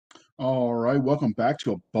All right, welcome back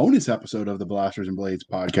to a bonus episode of the Blasters and Blades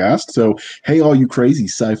podcast. So, hey, all you crazy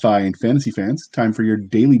sci-fi and fantasy fans, time for your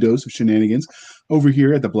daily dose of shenanigans over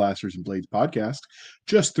here at the Blasters and Blades podcast.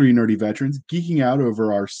 Just three nerdy veterans geeking out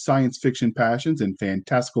over our science fiction passions and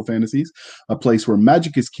fantastical fantasies, a place where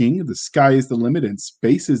magic is king, the sky is the limit, and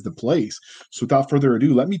space is the place. So, without further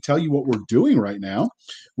ado, let me tell you what we're doing right now.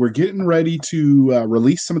 We're getting ready to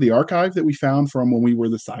release some of the archive that we found from when we were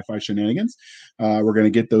the sci-fi shenanigans. We're going to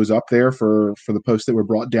get those up there for the posts that were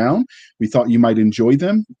brought down. We thought you might enjoy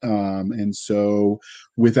them, and so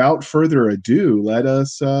without further ado, let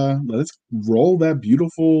us roll that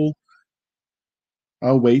beautiful.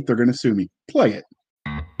 Oh wait, they're going to sue me. Play it.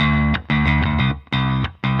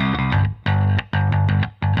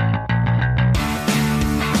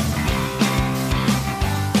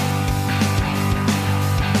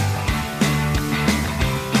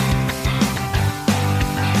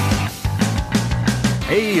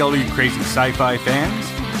 Hey, all you crazy sci-fi fans.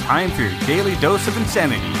 Time for your daily dose of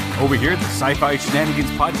insanity over here at the Sci-Fi Shenanigans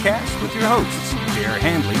podcast with your hosts, J.R.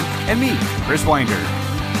 Handley and me, Chris Winder.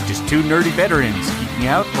 Just two nerdy veterans geeking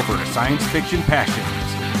out over our science fiction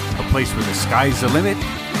passions. A place where the sky's the limit,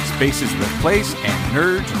 space is the place, and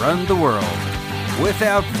nerds run the world.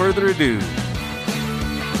 Without further ado.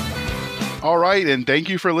 All right, and thank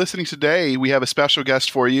you for listening today. We have a special guest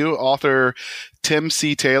for you, author Tim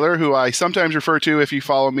C. Taylor, who I sometimes refer to if you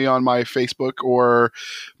follow me on my Facebook or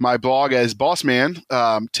my blog as Boss Man.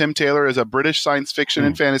 Tim Taylor is a British science fiction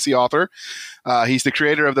and fantasy author. He's the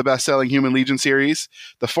creator of the best-selling Human Legion series,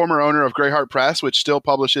 the former owner of Greyheart Press, which still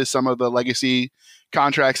publishes some of the legacy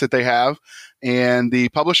contracts that they have, and the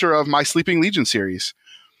publisher of My Sleeping Legion series.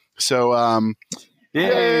 So,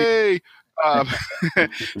 yay!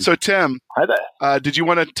 So, Tim, hi there. Did you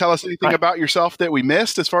want to tell us anything about yourself that we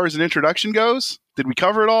missed as far as an introduction goes? Did we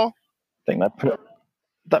cover it all? I think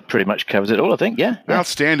that pretty much covers it all, I think, yeah.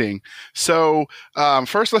 Outstanding. So,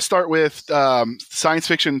 first, let's start with science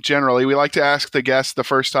fiction generally. We like to ask the guests the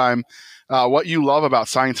first time what you love about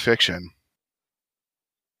science fiction.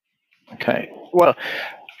 Okay. Well,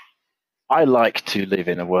 I like to live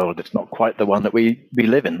in a world that's not quite the one that we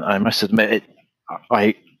live in. I must admit it.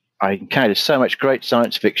 I encountered so much great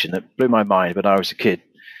science fiction that blew my mind when I was a kid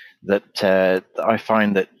that I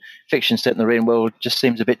find that fiction set in the real world just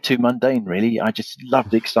seems a bit too mundane, really. I just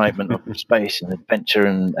love the excitement of space and adventure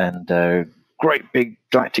and great big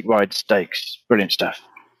galactic-wide stakes. Brilliant stuff.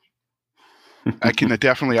 I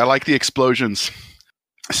like the explosions.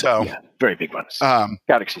 So yeah, very big ones.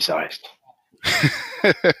 Galaxy-sized.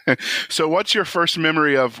 So what's your first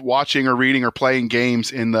memory of watching or reading or playing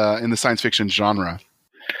games in the science fiction genre?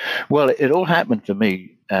 Well, it all happened for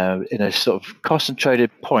me in a sort of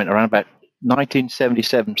concentrated point around about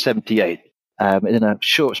 1977, 78. In a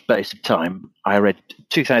short space of time, I read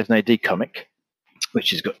 2000 AD comic,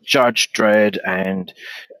 which has got Judge Dredd and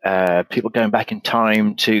people going back in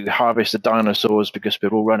time to harvest the dinosaurs because we're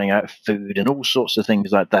all running out of food and all sorts of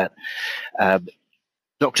things like that.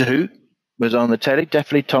 Doctor Who was on the telly,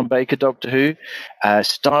 definitely Tom Baker, Doctor Who.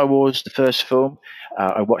 Star Wars, the first film,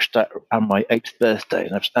 I watched that on my 8th birthday,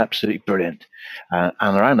 and that was absolutely brilliant. And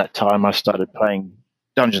around that time, I started playing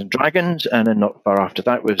Dungeons and Dragons, and then not far after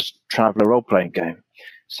that was Traveller role-playing game.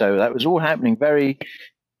 So that was all happening very,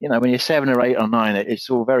 when you're 7 or 8 or 9, it's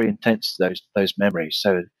all very intense, those memories.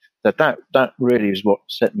 So that really is what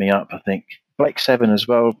set me up, I think. Blake 7 as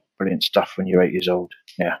well, brilliant stuff when you're 8 years old,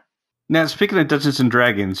 yeah. Now, speaking of Dungeons and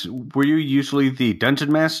Dragons, were you usually the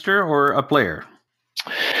dungeon master or a player?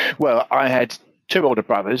 Well, I had 2 older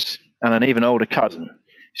brothers and an even older cousin,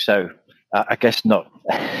 so I guess not.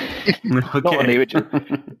 Okay. Not on the original,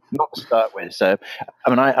 not to start with. So,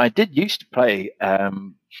 I did used to play a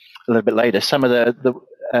little bit later some of the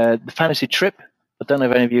Fantasy Trip. I don't know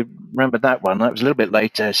if any of you remember that one. That was a little bit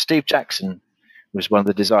later. Steve Jackson was one of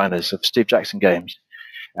the designers of Steve Jackson games.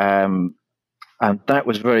 And that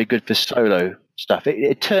was very good for solo stuff.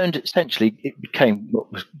 It turned, essentially, it became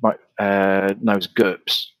what was known as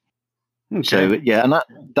GURPS. Okay. So, yeah, and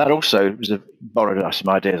that also was borrowed some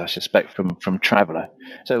ideas, I suspect, from Traveller.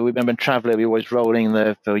 So remember in Traveller, we were always rolling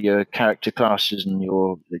there for your character classes and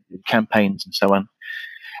your campaigns and so on.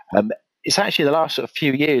 It's actually the last sort of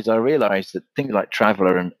few years I realised that things like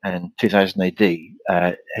Traveller and 2000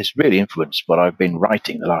 AD has really influenced what I've been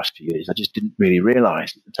writing the last few years. I just didn't really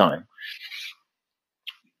realise at the time.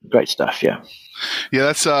 Great stuff, yeah.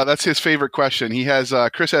 Yeah, that's his favorite question. He has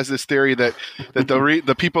Chris has this theory that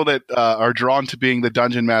the people that are drawn to being the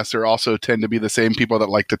dungeon master also tend to be the same people that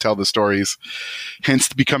like to tell the stories,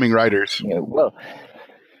 hence becoming writers. Yeah, well,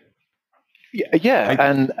 yeah,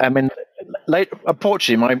 and I mean, later,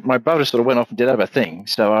 unfortunately, my brother sort of went off and did other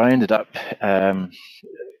things, so I ended up, about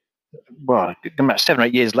 7 or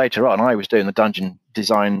 8 years later on, I was doing the dungeon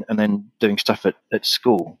design and then doing stuff at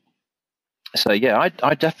school. So yeah,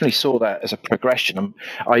 I definitely saw that as a progression.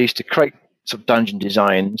 I used to create sort of dungeon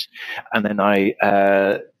designs, and then I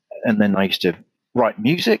used to write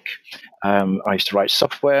music. I used to write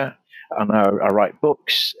software, and I write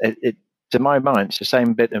books. To my mind, it's the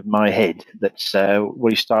same bit of my head that's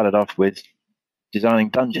we started off with designing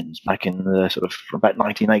dungeons back in the sort of about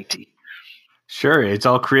 1980. Sure, it's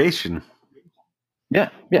all creation. Yeah.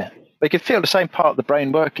 You can feel the same part of the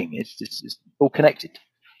brain working. It's all connected.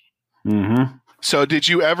 Mm-hmm. So did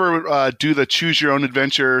you ever do the choose your own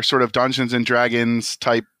adventure sort of Dungeons and Dragons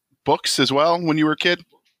type books as well when you were a kid?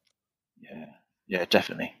 Yeah,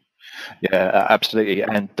 definitely. Yeah, absolutely.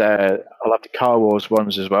 And I love the Car Wars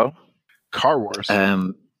ones as well. Car Wars.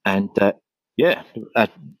 A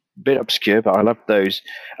bit obscure, but I love those.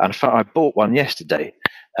 And in fact, I bought one yesterday.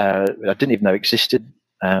 I didn't even know existed.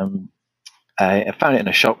 I found it in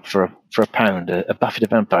a shop for £1, a Buffy the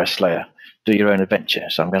Vampire Slayer, Do Your Own Adventure.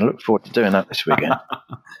 So I'm going to look forward to doing that this weekend.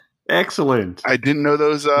 Excellent. I didn't know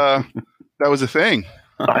those. That was a thing.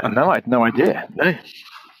 I had no idea. No.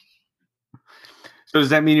 So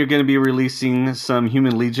does that mean you're going to be releasing some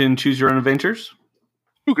Human Legion Choose Your Own Adventures?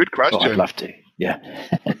 Ooh, good question. I'd love to. Yeah.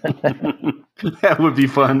 That would be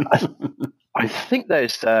fun. I think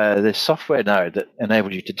there's software now that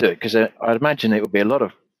enables you to do it, because I'd imagine it would be a lot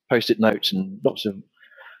of post-it notes and lots of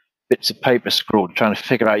bits of paper scrawled trying to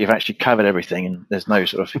figure out you've actually covered everything and there's no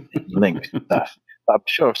sort of links and stuff. But I'm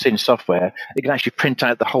sure I've seen software it can actually print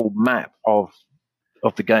out the whole map of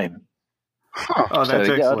the game. Huh. Oh, that's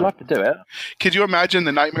excellent. I'd love to do it. Could you imagine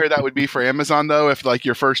the nightmare that would be for Amazon, though, if like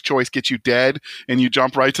your first choice gets you dead and you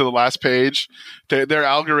jump right to the last page? Their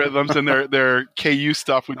algorithms and their KU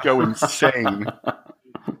stuff would go insane.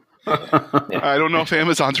 Yeah. I don't know if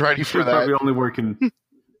Amazon's ready for that.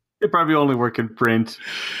 They probably only work in print.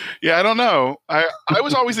 Yeah, I don't know. I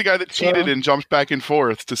was always the guy that cheated and jumped back and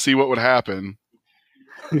forth to see what would happen.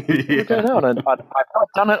 I don't know. I've not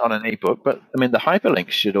done it on an ebook, but I mean the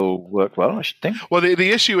hyperlinks should all work well, I should think. Well,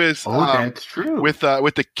 the issue is that's true. with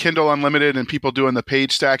the Kindle Unlimited and people doing the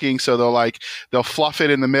page stacking. So they'll fluff it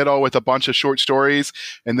in the middle with a bunch of short stories,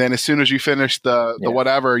 and then as soon as you finish the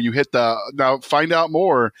whatever, you hit the now find out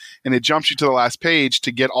more, and it jumps you to the last page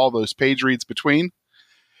to get all those page reads between.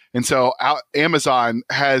 And so Amazon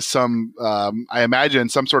has some, I imagine,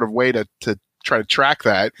 some sort of way to try to track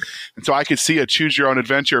that. And so I could see a choose your own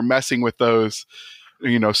adventure messing with those,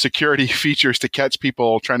 security features to catch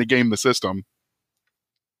people trying to game the system.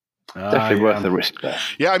 Definitely worth the risk there.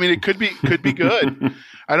 Yeah, I mean, it could be good.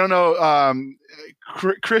 I don't know.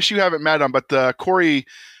 Chris, you haven't met him, but Corey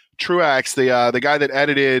Truax, the guy that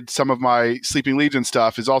edited some of my Sleeping Legion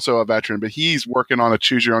stuff, is also a veteran, but he's working on a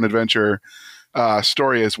choose your own adventure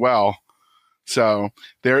story as well. So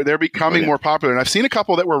they're becoming more popular, and I've seen a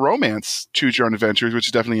couple that were romance choose your own adventures, which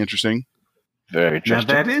is definitely interesting. Very interesting.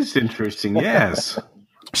 Now that is interesting. Yes.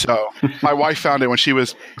 So my wife found it when she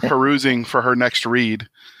was perusing for her next read.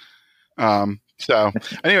 So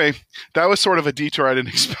anyway, that was sort of a detour I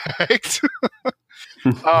didn't expect. So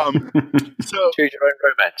choose your own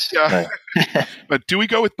romance. Yeah. No. But do we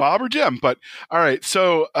go with Bob or Jim? But all right.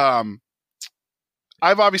 So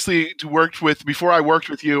I've obviously worked with, before I worked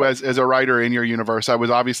with you as a writer in your universe, I was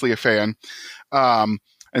obviously a fan. And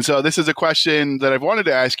so this is a question that I've wanted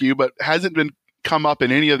to ask you, but hasn't been come up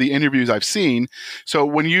in any of the interviews I've seen. So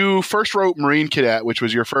when you first wrote Marine Cadet, which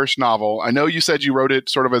was your first novel, I know you said you wrote it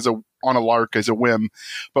sort of on a lark, as a whim,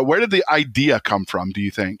 but where did the idea come from, do you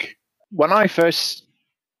think? When I first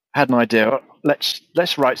had an idea,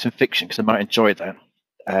 let's write some fiction because I might enjoy that,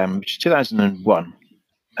 which is 2001.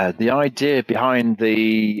 The idea behind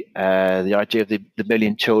the idea of the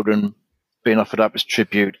million children being offered up as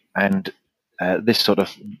tribute and this sort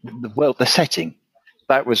of the setting,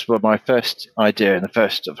 that was my first idea in the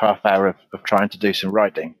first sort of half hour of trying to do some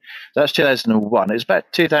writing. So that's 2001. It was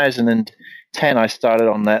about 2010 I started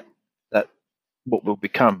on that what will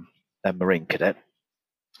become a Marine Cadet.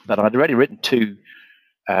 But I'd already written 2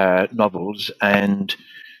 novels and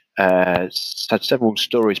had several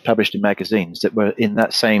stories published in magazines that were in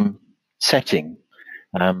that same setting,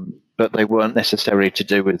 but they weren't necessarily to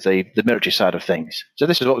do with the military side of things. So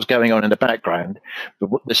this is what was going on in the background. But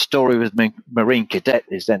what the story with Marine Cadet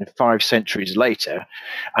is then 5 centuries later,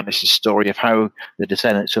 and it's a story of how the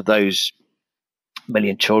descendants of those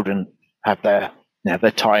million children have their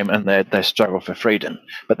time and their struggle for freedom.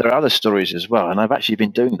 But there are other stories as well, and I've actually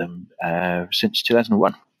been doing them since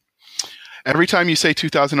 2001. Every time you say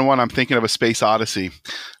 2001, I'm thinking of a Space Odyssey.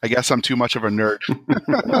 I guess I'm too much of a nerd.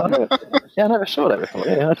 I never saw that before.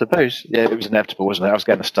 Yeah, I suppose. Yeah, it was inevitable, wasn't it? I was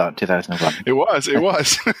going to start in 2001. It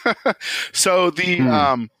was. So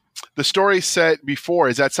the story set before,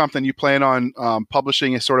 is that something you plan on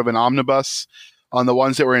publishing as sort of an omnibus on the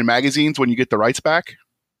ones that were in magazines when you get the rights back?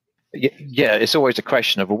 Yeah, it's always a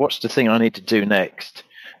question of, well, what's the thing I need to do next?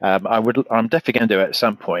 I'm definitely going to do it at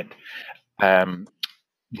some point. Let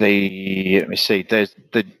me see. There's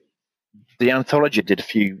the anthology I did a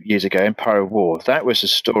few years ago, Empire of War. That was a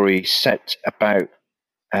story set about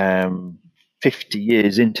 50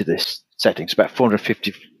 years into this setting. It's about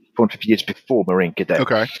 450 years before Marine Cadet.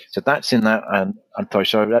 Okay. So that's in that anthology.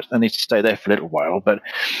 So I need to stay there for a little while. But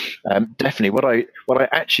definitely, what I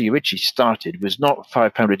actually originally started was not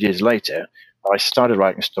 500 years later. I started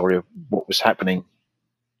writing a story of what was happening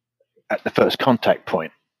at the first contact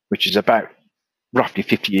point, which is about roughly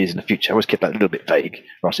 50 years in the future. I always keep that a little bit vague,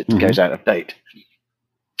 or else it goes out of date.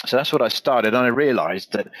 So that's what I started, and I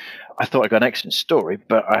realised that I thought I got an excellent story,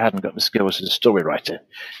 but I hadn't got the skills as a story writer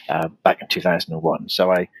back in 2001.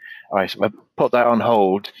 So I put that on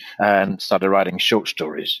hold and started writing short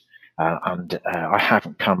stories, and I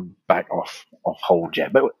haven't come back off hold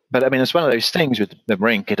yet. But I mean, it's one of those things with the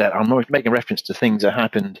Marine Cadet. I'm always making reference to things that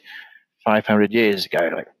happened 500 years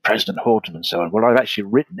ago, like President Horton and so on. Well, I've actually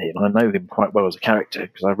written him. I know him quite well as a character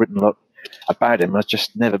because I've written a lot about him. It's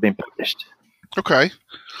just never been published. Okay.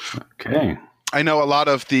 I know a lot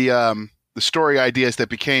of the story ideas that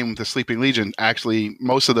became the Sleeping Legion. Actually,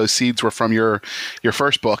 most of those seeds were from your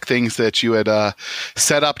first book, things that you had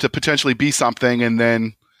set up to potentially be something, and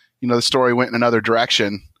then the story went in another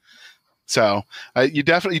direction. So you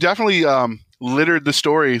definitely littered the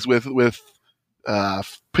stories with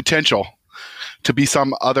potential to be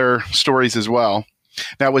some other stories as well.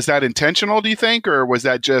 Now, was that intentional, do you think, or was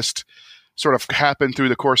that just sort of happened through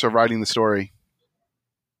the course of writing the story?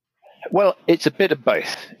 Well, it's a bit of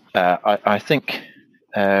both. I think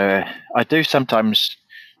I do sometimes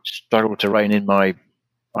struggle to rein in my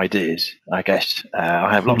ideas, I guess.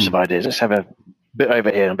 I have lots of ideas. Let's have a bit over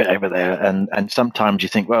here and a bit over there. And sometimes you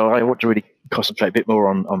think, well, I want to really concentrate a bit more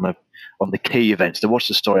on the key events. So what's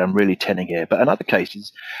the story I'm really telling here? But in other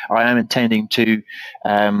cases, I am intending to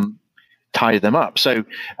tie them up. So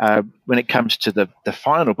when it comes to the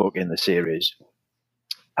final book in the series,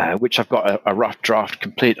 which I've got a rough draft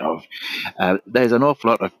complete of, there's an awful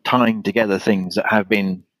lot of tying together things that have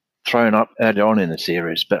been thrown up early on in the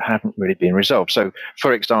series but haven't really been resolved. So,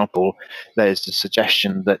 for example, there's the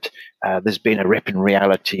suggestion that there's been a rip in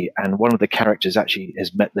reality and one of the characters actually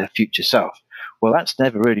has met their future self. Well, that's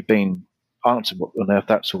never really been answered what on earth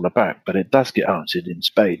that's all about, but it does get answered in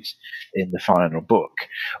spades in the final book.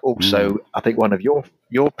 Also, I think one of your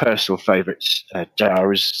personal favourites,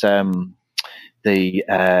 JR, is the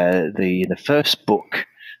first book.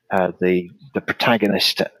 The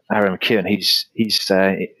protagonist, Aaron McKeown, he's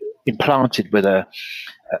implanted with a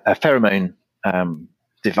pheromone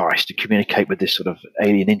device to communicate with this sort of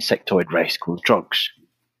alien insectoid race called Drogs,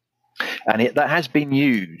 and that has been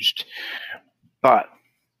used, but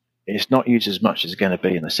it's not used as much as it's going to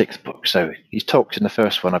be in the sixth book. So he's talked in the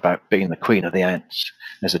first one about being the queen of the ants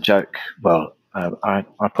as a joke. Well, I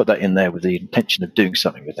put that in there with the intention of doing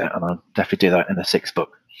something with that, and I'll definitely do that in the sixth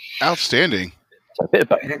book. Outstanding. So a bit of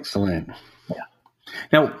both. Excellent. Yeah.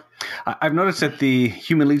 Now, I've noticed that the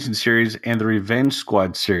Human Legion series and the Revenge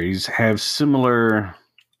Squad series have similar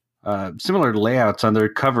layouts on their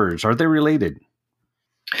covers. Are they related?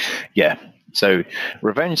 Yeah. So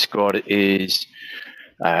Revenge Squad is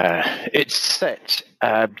it's set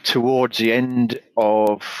towards the end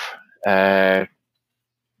of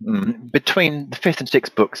between the fifth and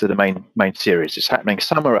sixth books of the main series. It's happening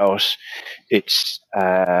somewhere else. It's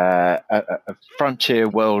a frontier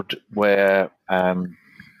world where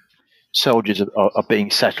soldiers are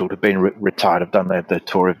being settled, have been retired, have done their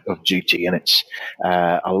tour of duty, and it's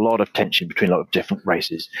a lot of tension between a lot of different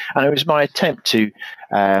races. And it was my attempt to,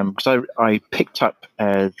 because I picked up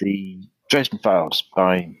the Dresden Files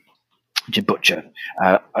by Jim Butcher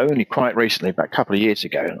only quite recently, about a couple of years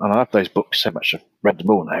ago, and I love those books so much I've read them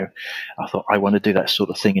all now. I thought I want to do that sort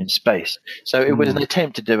of thing in space. So it was an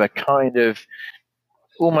attempt to do a kind of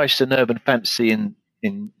almost an urban fantasy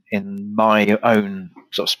in my own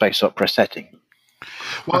sort of space opera setting.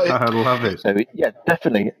 Well, I love it. So yeah,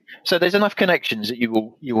 definitely. So there's enough connections that you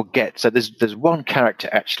will get. So there's one character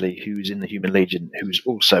actually who's in the Human Legion who's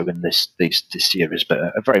also in this series, but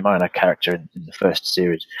a very minor character in the first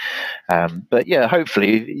series. But yeah,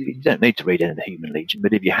 hopefully you don't need to read any of the Human Legion,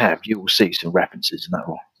 but if you have, you will see some references, and that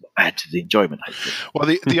will add to the enjoyment, hopefully.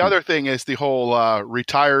 Well, the other thing is the whole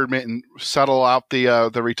retirement and settle out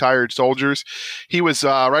the retired soldiers. He was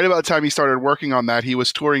right about the time he started working on that. He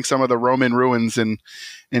was touring some of the Roman ruins in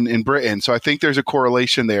Britain, so I think there's a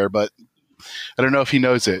correlation there, but I don't know if he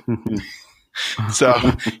knows it. So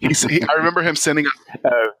I remember him sending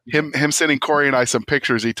him sending Corey and I some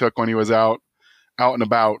pictures he took when he was out and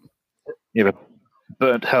about. You have a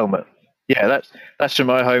burnt helmet. Yeah, that's from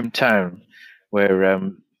my hometown, where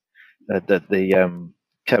the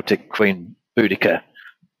Celtic Queen Boudica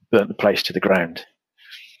burnt the place to the ground.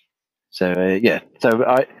 So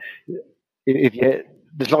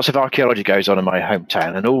there's lots of archaeology goes on in my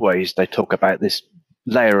hometown, and always they talk about this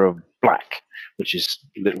layer of black, which is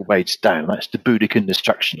a little ways down. That's the Boudican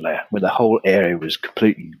destruction layer, where the whole area was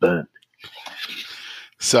completely burnt.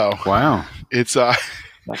 So wow, it's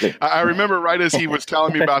I remember right as he was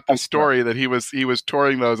telling me about the story that he was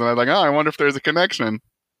touring those, and I was like, I wonder if there's a connection.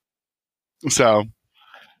 So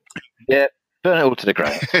yeah, burn it all to the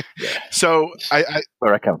ground. Yeah. So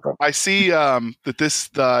where I come from. I see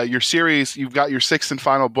that your series, you've got your 6th and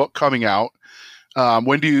final book coming out.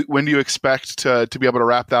 When do you expect to be able to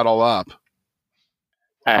wrap that all up?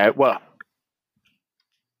 Well,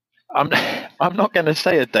 I'm not going to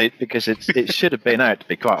say a date because it should have been out, to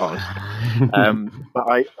be quite honest. But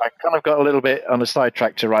I kind of got a little bit on a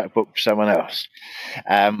sidetrack to write a book for someone else.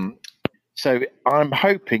 So I'm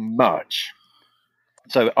hoping March.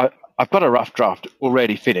 So I've got a rough draft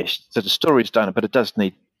already finished. So the story's done, but it does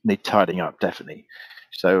need tidying up, definitely.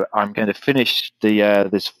 So I'm going to finish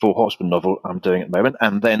this Four Horsemen novel I'm doing at the moment,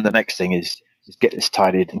 and then the next thing is get this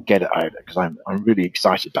tidied and get it out, because I'm really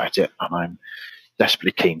excited about it, and I'm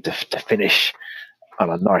desperately keen to finish on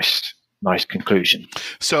a nice conclusion.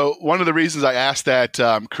 So one of the reasons I asked that,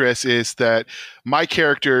 Chris, is that my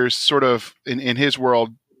characters sort of in his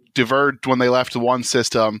world diverged when they left the one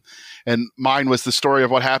system, and mine was the story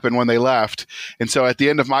of what happened when they left. And so at the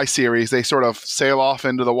end of my series, they sort of sail off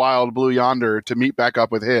into the wild blue yonder to meet back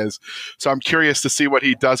up with his. So I'm curious to see what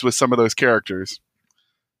he does with some of those characters.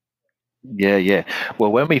 Yeah.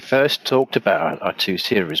 Well, when we first talked about our two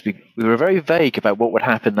series, we were very vague about what would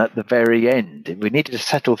happen at the very end. We needed to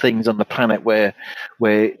settle things on the planet where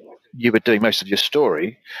you were doing most of your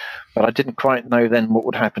story, but I didn't quite know then what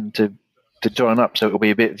would happen to join up, so it'll be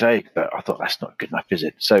a bit vague, but I thought that's not good enough, is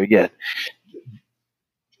it? So yeah,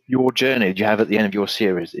 your journey that you have at the end of your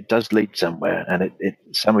series, it does lead somewhere, and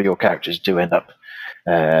some of your characters do end up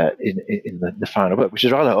in the final book, which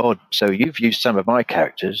is rather odd. So you've used some of my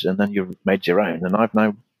characters, and then you've made your own, and I've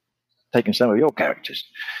now taken some of your characters.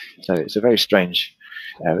 So it's a very strange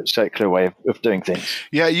circular way of doing things.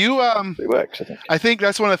 Yeah, it works, I think. I think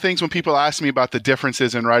that's one of the things when people ask me about the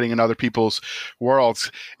differences in writing in other people's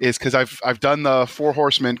worlds is because I've done the Four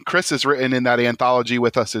Horsemen. Chris has written in that anthology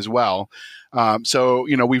with us as well. So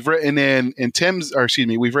we've written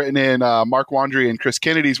we've written in Mark Wandry and Chris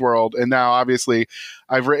Kennedy's world, and now obviously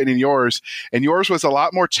I've written in yours. And yours was a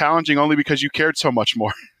lot more challenging only because you cared so much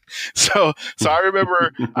more. So I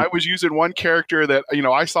remember I was using one character that,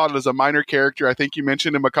 I saw it as a minor character. I think you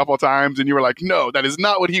mentioned him a couple of times, and you were like, no, that is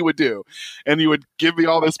not what he would do. And you would give me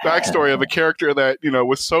all this backstory of a character that,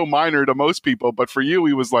 was so minor to most people. But for you,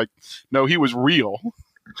 he was like, no, he was real.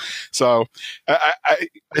 So I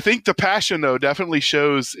think the passion, though, definitely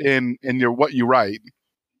shows in what you write.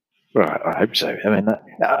 Right, I hope so. I mean,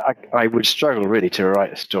 I would struggle really to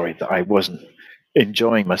write a story that I wasn't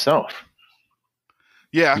enjoying myself.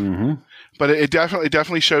 Yeah, but it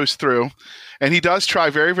definitely shows through, and he does try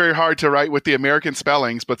very, very hard to write with the American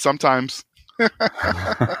spellings, but sometimes.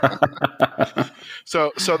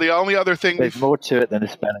 So the only other thing there's more to it than a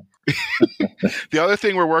spelling. The other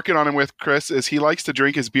thing we're working on him with Chris is he likes to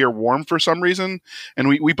drink his beer warm for some reason, and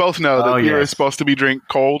we both know that beer is supposed to be drink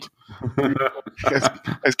cold,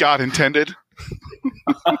 as God intended.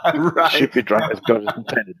 Right, should be drunk as God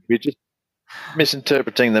intended. We just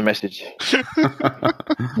misinterpreting the message.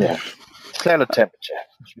 Yeah. Cellar temperature.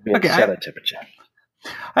 Should be cellar temperature.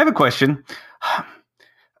 I have a question.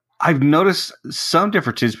 I've noticed some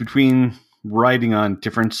differences between writing on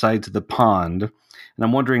different sides of the pond. And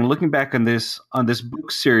I'm wondering, looking back on this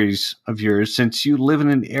book series of yours, since you live in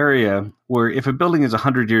an area where if a building is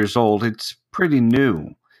 100 years old, it's pretty new.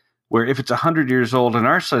 Where if it's 100 years old on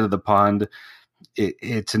our side of the pond,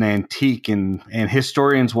 it's an antique, and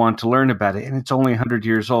historians want to learn about it, and it's only 100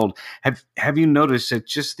 years old. Have you noticed that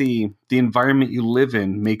just the environment you live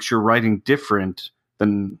in makes your writing different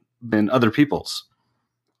than other people's?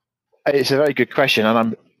 It's a very good question,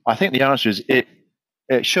 and I think the answer is it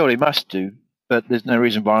surely must do, but there's no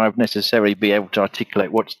reason why I would necessarily be able to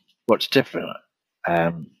articulate what's different.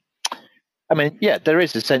 I mean, yeah, there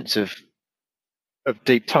is a sense of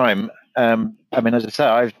deep time. I mean, as I say,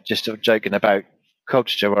 I've just sort of joking about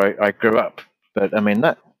Colchester where I grew up, but I mean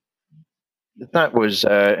that was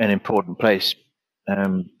an important place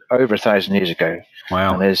over 1,000 years ago.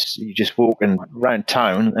 Wow. And you just walking around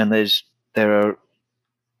town, and there are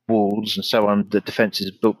walls and so on. The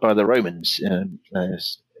defences built by the Romans.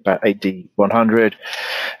 About AD 100.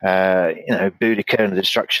 Boudica and the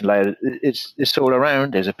destruction layer. It's all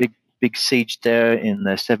around. There's a big siege there in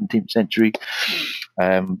the 17th century.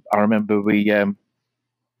 I remember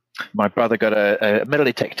my brother got a metal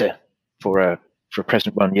detector for a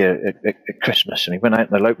present one year at Christmas, and he went out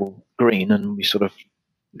in the local green, and we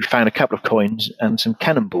found a couple of coins and some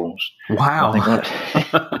cannonballs. Wow. I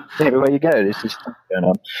think, well, everywhere you go, there's this stuff going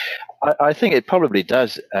on. I think it probably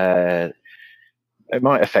does. It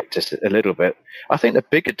might affect us a little bit. I think the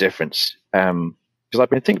bigger difference, because I've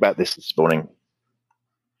been thinking about this morning,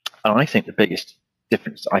 and I think the biggest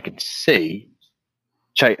difference I can see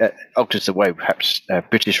alters the way perhaps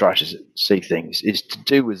British writers see things, is to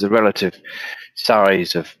do with the relative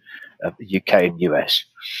size of the UK and US.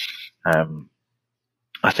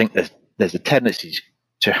 I think there's a tendency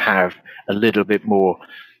to have a little bit more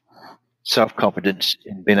self-confidence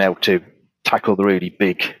in being able to tackle the really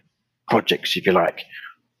big projects, if you like,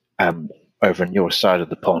 over on your side of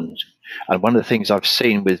the pond. And one of the things I've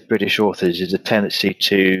seen with British authors is a tendency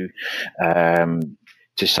to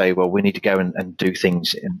say, well, we need to go and do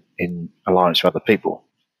things in alliance with other people.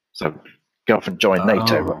 So go off and join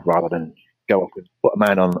NATO rather than go off and put a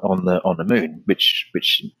man on the moon, which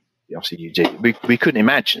obviously you did. We couldn't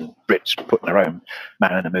imagine Brits putting their own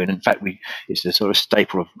man on the moon. In fact, it's a sort of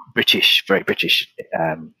staple of very British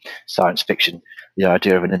science fiction, the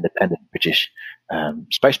idea of an independent British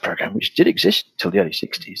space program, which did exist until the early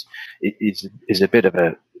 60s, is a bit of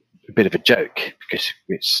a joke, because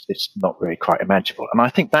it's not really quite imaginable. And I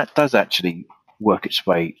think that does actually work its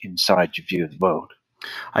way inside your view of the world.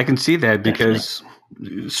 I can see that, because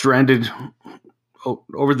surrounded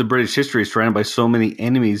over the British history, surrounded by so many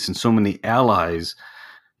enemies and so many allies,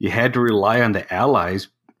 you had to rely on the allies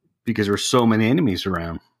because there were so many enemies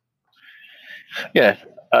around. Yeah,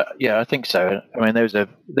 I think so. I mean, there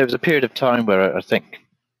was a period of time where I think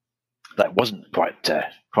that wasn't quite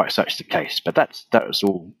such the case, but that was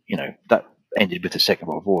all, that ended with the Second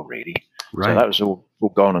World War, really. Right. So that was all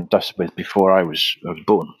gone and dusted with before I was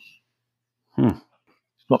born.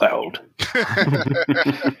 Not that old.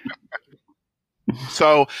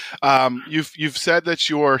 So you've said that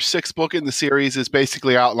your sixth book in the series is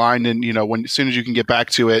basically outlined, and as soon as you can get back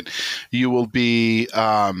to it, you will be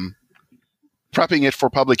prepping it for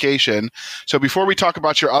publication. So before we talk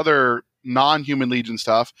about your other non-Human Legion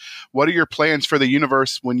stuff, what are your plans for the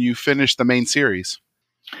universe when you finish the main series?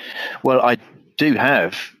 Well, I do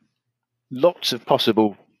have lots of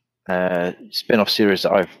possible spin-off series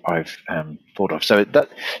that I've thought of. So that,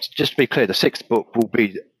 just to be clear, the sixth book will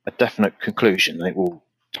be a definite conclusion. It will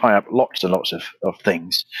tie up lots and lots of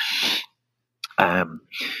things.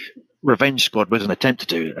 Revenge Squad was an attempt to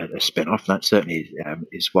do a spin-off. That certainly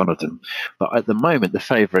is one of them. But at the moment, the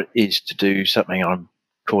favourite is to do something I'm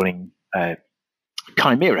calling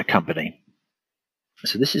Chimera Company.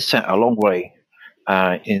 So this is set a long way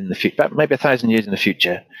in the future, maybe 1,000 years in the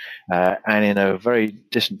future, and in a very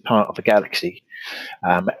distant part of the galaxy.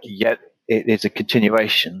 Yet it is a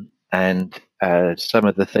continuation, and some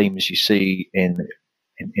of the themes you see in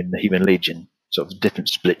the Human Legion, sort of different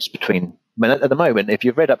splits between. I mean, at the moment, if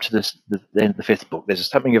you've read up to the end of the fifth book, there's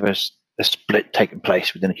something of a split taking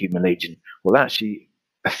place within the Human Legion. Well, that actually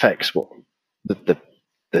affects what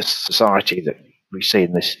the society that we see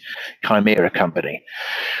in this Chimera Company.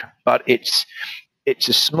 But it's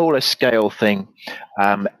a smaller scale thing,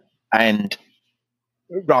 and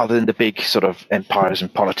rather than the big sort of empires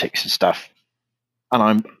and politics and stuff.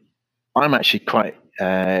 And I'm actually quite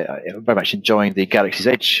very much enjoying the Galaxy's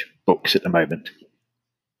Edge books at the moment.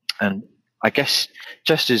 And I guess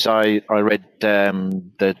just as I read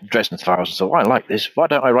the Dresden Files and thought, I like this, why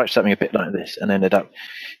don't I write something a bit like this? And ended up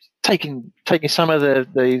taking some of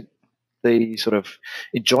the sort of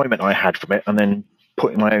enjoyment I had from it and then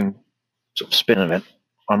putting my own sort of spin on it.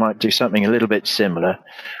 I might do something a little bit similar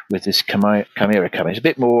with this Chimera Company. It's a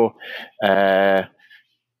bit more, I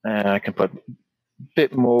can put a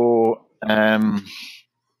bit more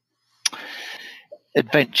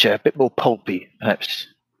adventure, a bit more pulpy, perhaps.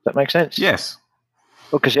 Does that make sense? Yes.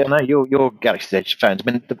 Well, because I know you're Galaxy's Edge fans.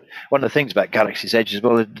 I mean, one of the things about Galaxy's Edge is,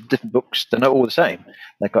 well, the different books, they're not all the same.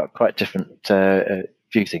 They've got quite different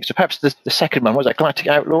few things. So perhaps the second one, was that Galactic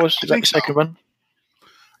Outlaws? Is that the second one?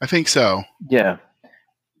 I think so. Yeah.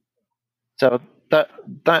 So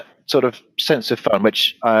that sort of sense of fun,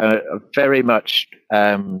 which I very much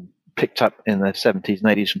picked up in the 70s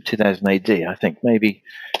and 80s from 2000 AD, I think maybe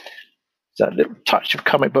that little touch of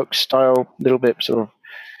comic book style, little bit sort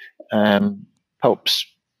of pulp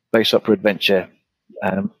space opera adventure,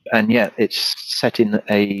 and yet it's set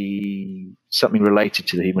in something related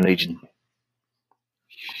to the Human Legion.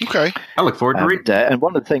 Okay, I look forward to reading. And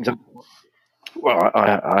one of the things,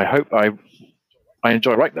 I hope I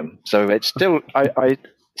enjoy writing them. So it's still, I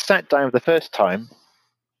sat down for the first time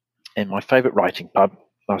in my favourite writing pub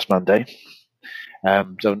last Monday.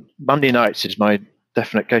 So Monday nights is my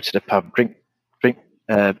definite go to the pub, drink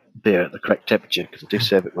beer at the correct temperature because I do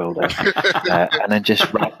serve it well there, and then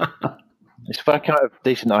just write. Just work out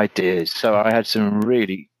decent ideas. So I was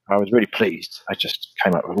really pleased. I just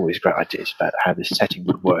came up with all these great ideas about how this setting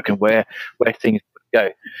would work and where things would go.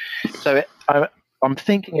 So I'm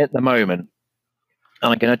thinking at the moment,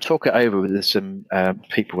 and I'm going to talk it over with some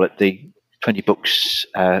people at the 20 Books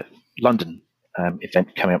London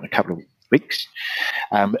event coming up in a couple of weeks,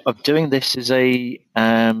 of doing this as a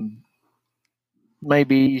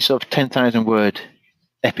maybe sort of 10,000 word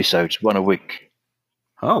episodes, one a week.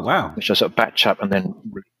 Oh, wow. Which I sort of batch up and then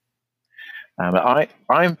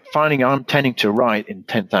I'm finding I'm tending to write in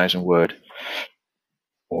 10,000 word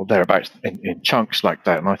or thereabouts in chunks like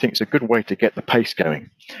that, and I think it's a good way to get the pace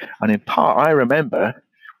going. And in part, I remember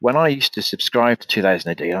when I used to subscribe to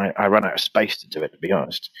 2000 AD, I ran out of space to do it, to be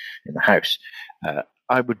honest, in the house.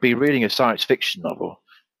 I would be reading a science fiction novel,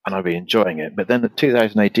 and I'd be enjoying it, but then the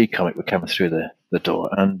 2000 AD comic would come through the door,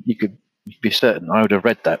 and you could be certain I would have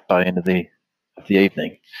read that by the end of the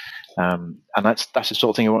evening. And that's the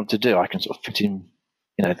sort of thing I want to do. I can sort of fit in,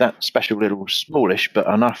 that special little smallish, but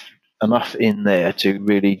enough in there to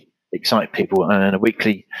really excite people. And on a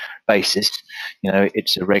weekly basis,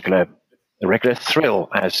 it's a regular thrill,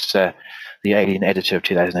 as the alien editor of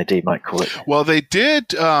 2000 AD might call it. Well, they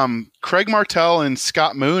did. Craig Martell and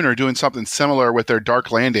Scott Moon are doing something similar with their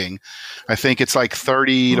Dark Landing. I think it's like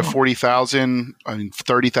 30 to 40,000. I mean,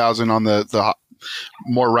 30,000 on the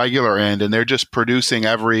more regular end, and they're just producing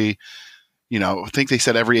every, I think they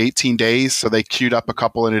said every 18 days. So they queued up a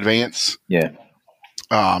couple in advance. Yeah.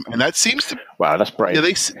 And that seems to. Wow, that's brave. Yeah,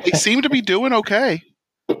 they seem to be doing okay.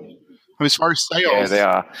 I mean, as far as sales. Yeah, they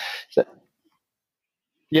are.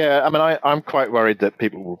 Yeah, I mean, I'm quite worried that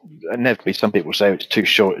people will inevitably. Some people say it's too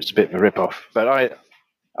short; it's a bit of a rip-off. But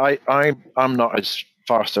I'm not as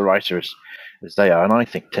fast a writer as they are, and I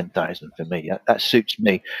think 10,000 for me that suits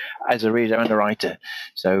me as a reader and a writer.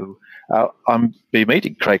 So I'm be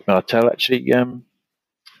meeting Craig Martell actually in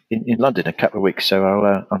London in a couple of weeks.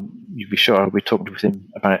 So you'll be sure I'll be talking with him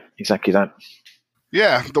about exactly that.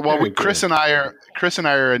 Yeah, Chris and I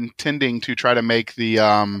are intending to try to make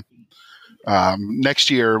the. Next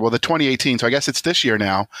year, the 2018, so I guess it's this year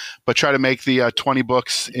now, but try to make the 20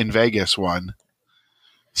 books in Vegas one.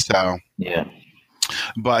 So, yeah.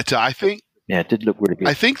 But I think. Yeah, it did look really good.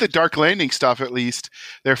 I think the Dark Landing stuff, at least,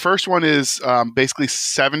 their first one is basically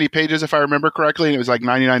 70 pages, if I remember correctly, and it was like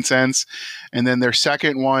 99 cents. And then their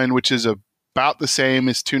second one, which is about the same,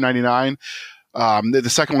 is $2.99. The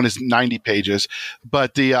second one is 90 pages.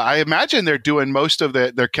 But I imagine they're doing most of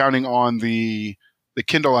they're counting on the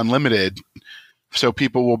Kindle Unlimited, so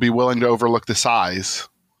people will be willing to overlook the size.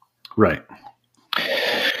 Right.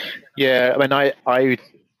 Yeah, I mean,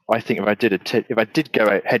 I think if I did go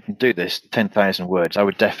ahead and do this 10,000 words, I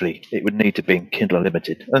would it would need to be in Kindle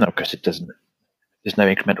Unlimited. And of course, there's no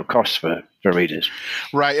incremental cost for readers.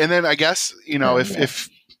 Right, and then I guess if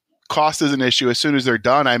cost is an issue, as soon as they're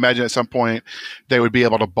done, I imagine at some point they would be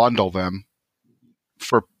able to bundle them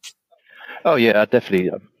for. Oh yeah, definitely.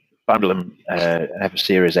 Bundle them, have a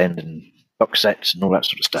series end and box sets and all that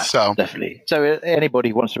sort of stuff. So definitely. So anybody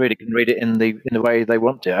who wants to read it can read it in the way they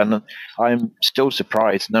want to. And I'm still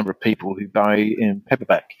surprised the number of people who buy in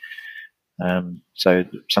paperback. So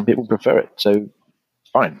some people prefer it. So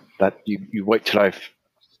fine. That you wait till I've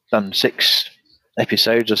done 6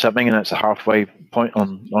 episodes or something, and that's a halfway point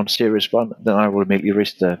on series 1. Then I will immediately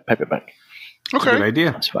read the paperback. Okay, good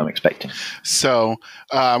idea. That's what I'm expecting. So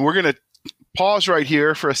we're gonna pause right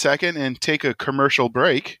here for a second and take a commercial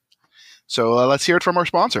break. So let's hear it from our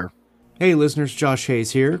sponsor. Hey listeners, Josh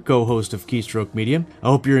Hayes here, co-host of Keystroke Media. I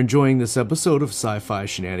hope you're enjoying this episode of Sci-Fi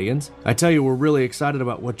Shenanigans. I tell you, we're really excited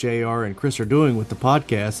about what JR and Chris are doing with the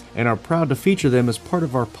podcast and are proud to feature them as part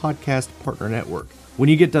of our podcast partner network. When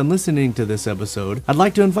you get done listening to this episode, I'd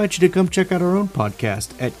like to invite you to come check out our own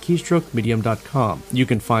podcast at keystroke.medium.com. You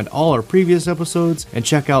can find all our previous episodes and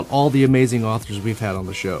check out all the amazing authors we've had on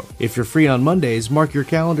the show. If you're free on Mondays, mark your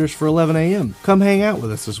calendars for 11 a.m. Come hang out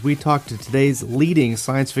with us as we talk to today's leading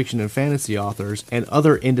science fiction and fantasy authors and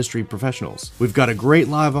other industry professionals. We've got a great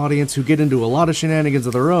live audience who get into a lot of shenanigans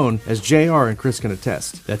of their own, as JR and Chris can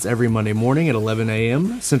attest. That's every Monday morning at 11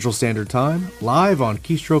 a.m. Central Standard Time, live on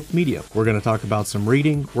Keystroke Media. We're going to talk about some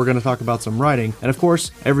reading, we're going to talk about some writing, and of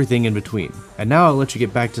course, everything in between. And now I'll let you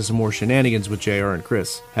get back to some more shenanigans with JR and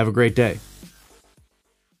Chris. Have a great day.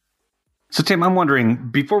 So, Tim, I'm wondering,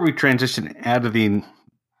 before we transition out of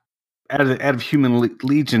Human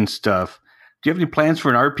Legion stuff, do you have any plans for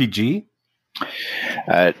an RPG?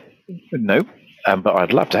 No, but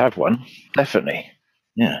I'd love to have one. Definitely.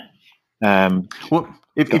 Yeah. Well,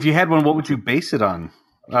 if you had one, what would you base it on?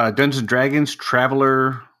 Dungeons and Dragons,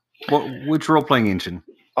 Traveler, which role-playing engine?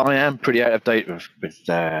 I am pretty out of date with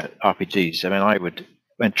RPGs. I mean,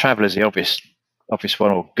 when Traveler is the obvious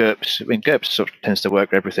one, or GURPS. I mean, GURPS sort of tends to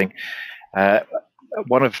work for everything.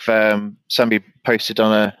 One of somebody posted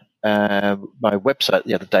on my website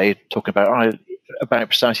the other day talking about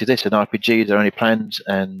precisely this, an RPG. Are there any plans?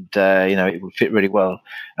 And it would fit really well.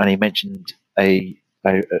 And he mentioned a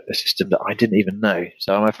system that I didn't even know.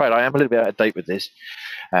 So I'm afraid I am a little bit out of date with this.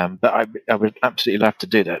 But I would absolutely love to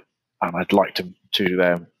do that. And I'd like to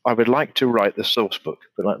I would like to write the source book,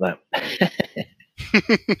 but like that.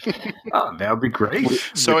 Oh, that would be great.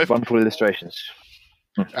 With wonderful illustrations.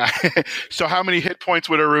 So how many hit points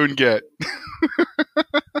would Arun get?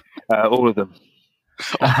 All of them.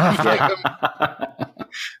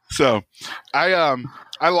 So I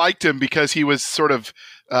liked him because he was sort of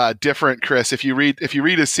different, Chris. If you read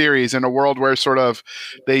his series, in a world where sort of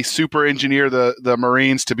they super engineer the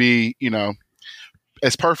Marines to be,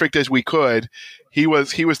 as perfect as we could, he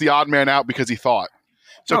was the odd man out because he thought.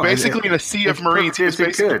 So basically, in a sea of Marines, he was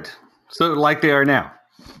good. So like they are now.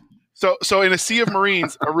 So in a sea of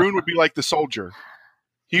Marines, Arun would be like the soldier.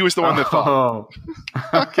 He was the one that thought.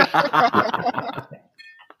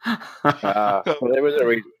 Well, there was a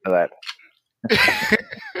reason for that.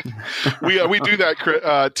 We do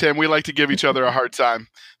that, Tim. We like to give each other a hard time.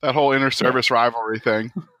 That whole inter-service rivalry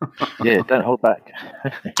thing. Yeah, don't hold back.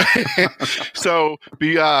 So,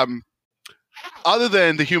 other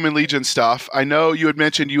than the Human Legion stuff, I know you had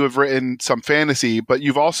mentioned you have written some fantasy, but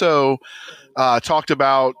you've also talked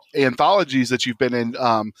about anthologies that you've been in.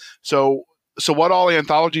 So what all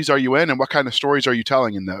anthologies are you in, and what kind of stories are you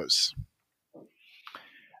telling in those?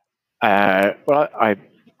 Well,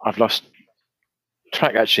 I've lost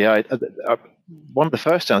track, actually. I one of the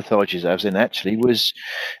first anthologies I was in actually was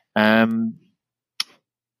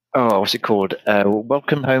what's it called?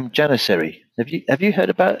 Welcome Home Janissary. Have you heard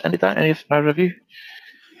about any of that? Either of you?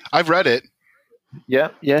 I've read it.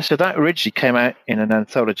 Yeah. So that originally came out in an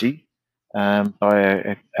anthology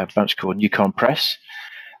by a bunch called Newcom Press,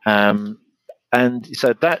 and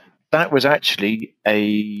so that was actually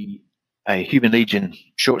a Human Legion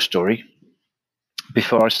short story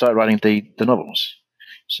before I started writing the novels.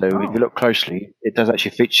 So if you look closely, it does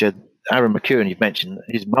actually feature Aaron McEwen. You've mentioned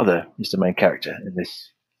his mother is the main character in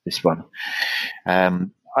this one.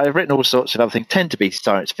 I've written all sorts of other things, tend to be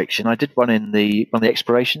science fiction. I did one in the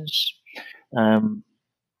Explorations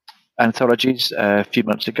anthologies a few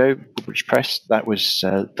months ago, British Press. That was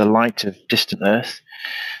The Light of Distant Earth.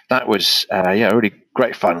 That was really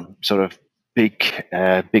great fun, sort of big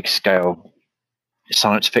scale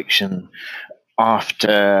science fiction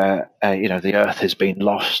after the Earth has been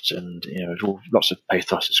lost, and lots of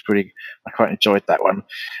pathos. I quite enjoyed that one.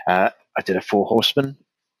 I did a Four Horsemen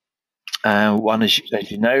one, as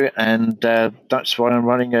you know, and that's why I'm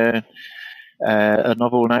running a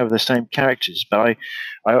novel now with the same characters. But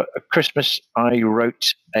at Christmas I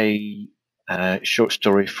wrote a short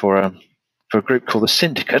story for a group called the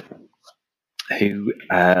Syndicate, who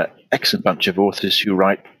excellent bunch of authors who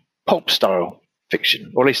write pulp style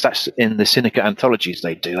fiction, or at least that's in the Syndicate anthologies.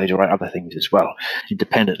 They do write other things as well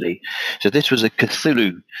independently. So this was a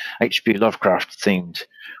Cthulhu H.P. Lovecraft themed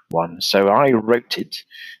one. So I wrote it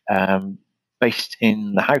based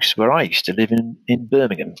in the house where I used to live in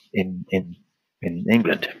Birmingham in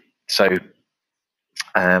England. So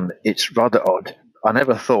it's rather odd. I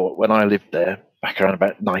never thought when I lived there back around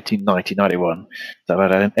about 1990-91 that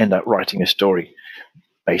I'd end up writing a story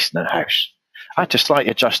based in that house. I had to slightly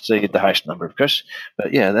adjust the house number, of course,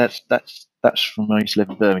 but yeah, that's from when I used to live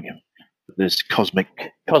in Birmingham. There's cosmic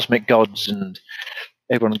gods, and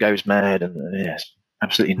everyone goes mad, and yes,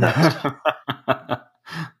 absolutely nuts.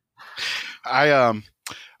 I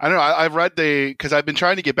I don't know. I've read because I've been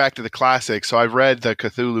trying to get back to the classics, so I've read the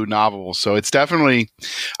Cthulhu novels. So it's definitely,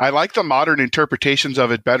 I like the modern interpretations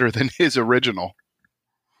of it better than his original.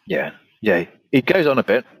 Yeah, yeah. It goes on a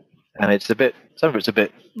bit, and some of it's a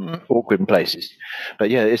bit awkward in places. But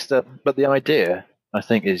yeah, but the idea, I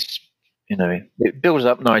think, is, it builds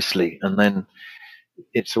up nicely, and then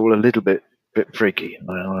it's all a little bit freaky.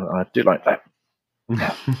 I do like that.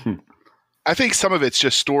 I think some of it's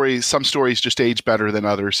just stories. Some stories just age better than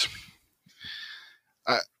others.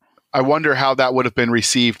 I wonder how that would have been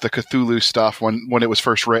received, the Cthulhu stuff, when it was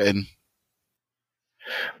first written.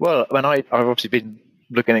 Well, I've obviously been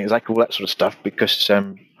looking at exactly all that sort of stuff because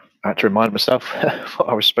I had to remind myself what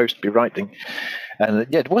I was supposed to be writing. And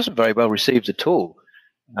yeah, it wasn't very well received at all.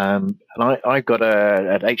 And I got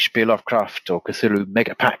an H.P. Lovecraft or Cthulhu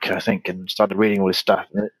mega pack, I think, and started reading all this stuff.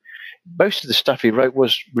 And most of the stuff he wrote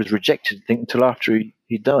was rejected, I think, until after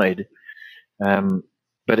he died.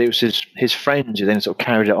 But it was his friends who then sort of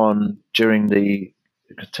carried it on during I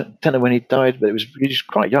don't know when he died, but he was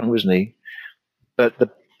quite young, wasn't he? But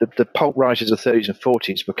the pulp writers of the 30s and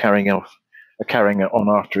 40s were carrying it on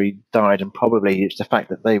after he died, and probably it's the fact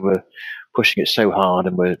that they were pushing it so hard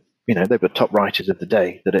and were, they were top writers of the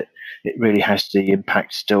day, that it really has the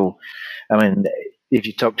impact still. I mean, if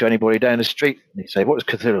you talk to anybody down the street and you say, "What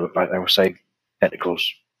does Cthulhu look like?" they will say, "Tentacles,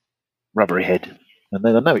 rubbery head," and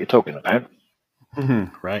they don't know what you're talking about.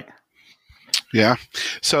 Right. Yeah.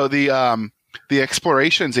 So the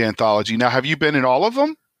Explorations anthology. Now, have you been in all of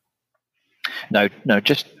them? No,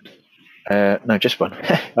 just one.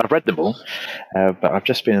 I've read them all, but I've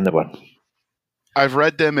just been in the one. I've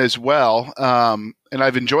read them as well, and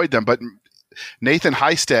I've enjoyed them. But Nathan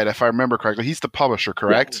Heisted, if I remember correctly, he's the publisher,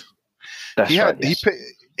 correct? Yeah. That's right. Yes.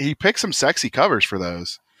 He picked some sexy covers for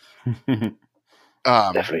those.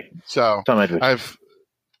 Definitely. So Tom Edwards.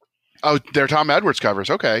 They're Tom Edwards covers.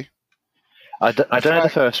 Okay. I don't know who the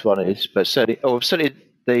first one is, but certainly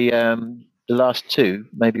the last two,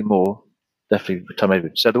 maybe more. Definitely Tom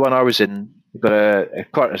Edwards. So the one I was in, we've got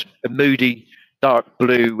quite a moody, dark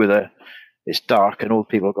blue it's dark, and all the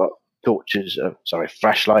people have got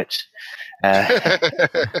flashlights. I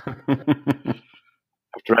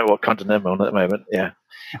don't know what continent I'm on at the moment. Yeah.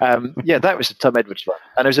 That was the Tom Edwards one,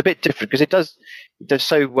 and it was a bit different because it does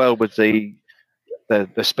so well with the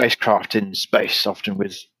spacecraft in space, often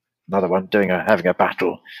with another one having a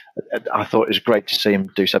battle. I thought it was great to see him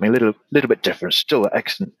do something a little bit different. Still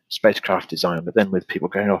excellent spacecraft design, but then with people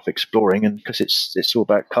going off exploring, and because it's all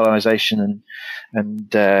about colonization and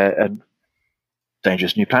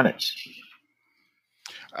dangerous new planets.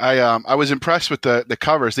 I was impressed with the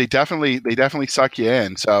covers. They definitely suck you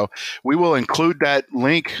in. So we will include that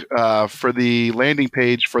link for the landing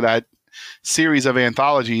page for that series of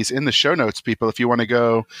anthologies in the show notes, people, if you want to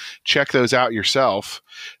go check those out yourself.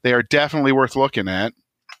 They are definitely worth looking at.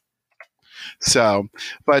 So,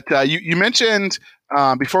 but you mentioned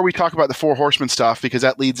before we talk about the Four Horsemen stuff, because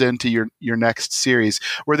that leads into your next series,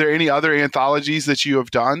 were there any other anthologies that you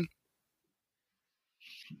have done?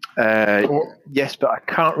 Yes, but I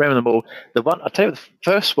can't remember them all. I'll tell you, the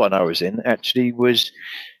first one I was in actually was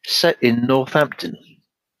set in Northampton,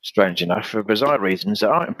 strange enough, for bizarre reasons that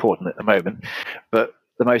aren't important at the moment. But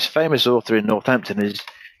the most famous author in Northampton is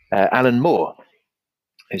Alan Moore,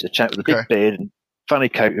 who's a chap with a big beard and funny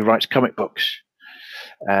coat who writes comic books.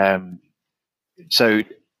 So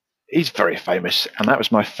he's very famous, and that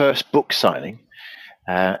was my first book signing.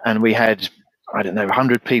 And we had,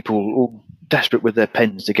 100 people all desperate with their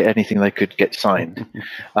pens to get anything they could get signed.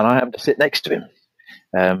 And I happened to sit next to him.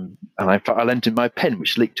 And I lent him my pen,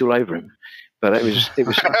 which leaked all over him. But it was a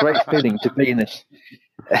great feeling to be in this,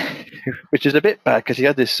 which is a bit bad because he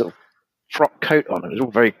had this sort of frock coat on. It was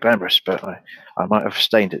all very glamorous, but I might have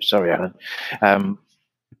stained it. Sorry, Alan.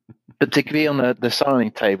 But to be on the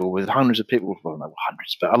signing table with hundreds of people, well, not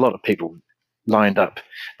hundreds, but a lot of people lined up,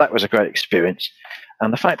 that was a great experience.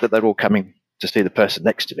 And the fact that they're all coming to see the person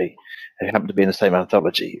next to me who happened to be in the same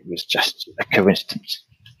anthology was just a coincidence.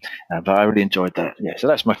 But I really enjoyed that. Yeah, so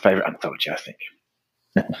that's my favourite anthology, I think.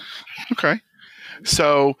 Okay.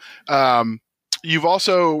 So you've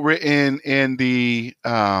also written in the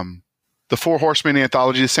Four Horsemen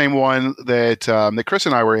anthology, the same one that Chris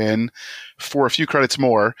and I were in, for a few credits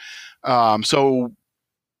more. So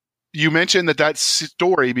you mentioned that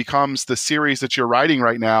story becomes the series that you're writing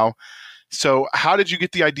right now. So how did you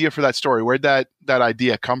get the idea for that story? Where'd that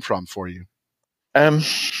idea come from for you?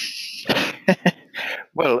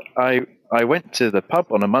 Well, I went to the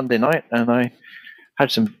pub on a Monday night and I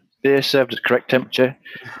had some beer served at the correct temperature,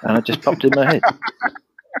 and it just popped in my head.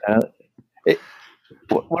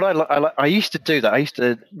 What I used to do that. I used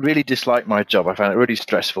to really dislike my job. I found it really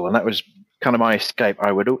stressful, and that was kind of my escape.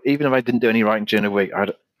 I would, even if I didn't do any writing during the week,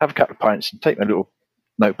 I'd have a couple of pints and take my little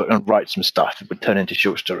notebook and write some stuff. It would turn into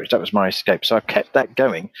short stories. That was my escape. So I kept that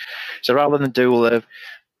going. So rather than do all the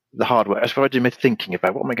hard work, that's what I do my thinking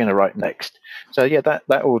about. What am I going to write next? So yeah,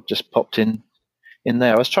 that all just popped in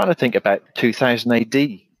there. I was trying to think about 2000 AD.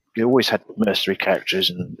 You always had mercenary characters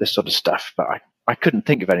and this sort of stuff, but I couldn't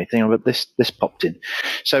think of anything. But this popped in.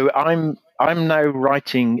 So I'm now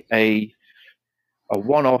writing a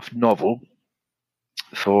one-off novel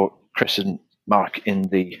for Chris and Mark in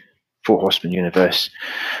the Four Horsemen universe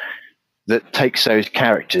that takes those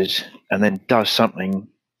characters and then does something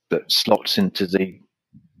that slots into the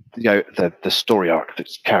story arc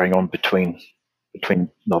that's carrying on between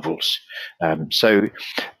novels. I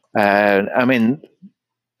mean,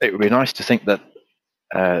 it would be nice to think that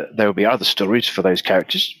there will be other stories for those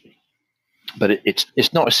characters, but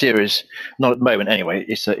it's not a series, not at the moment anyway.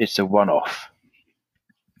 It's a one-off.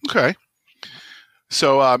 Okay.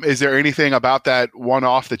 So, is there anything about that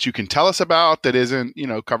one-off that you can tell us about that isn't,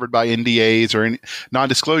 covered by NDAs or any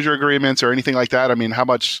non-disclosure agreements or anything like that? I mean, how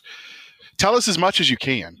much? Tell us as much as you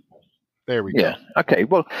can. There we go. Yeah. Okay.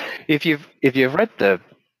 Well, if you've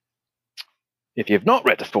not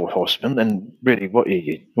read the Four Horsemen, then really what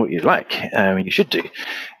you like, you should do.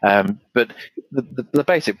 But the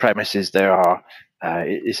basic premise is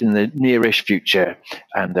it's in the nearish future,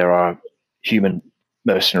 and there are human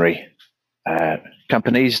mercenary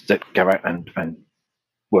companies that go out and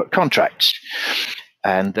work contracts.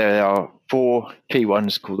 And there are 4 key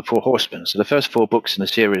ones called the Four Horsemen. So the first 4 books in the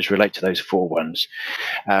series relate to those 4 ones.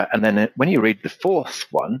 And then when you read the 4th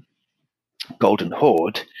one, Golden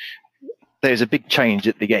Horde, there's a big change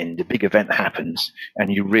at the end. A big event happens,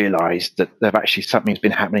 and you realize that something's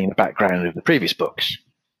been happening in the background of the previous books.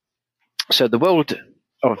 So the world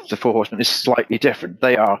of the Four Horsemen is slightly different.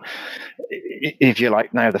 They are, if you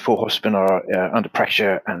like, now the Four Horsemen are under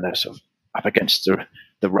pressure and they're sort of up against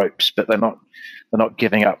the ropes, but they're not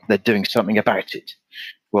giving up. They're doing something about it.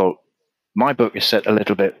 Well, my book is set a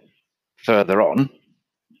little bit further on,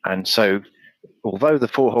 and so although the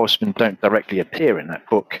Four Horsemen don't directly appear in that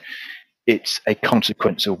book, it's a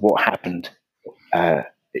consequence of what happened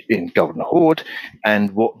in Golden Horde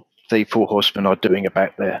and what the Four Horsemen are doing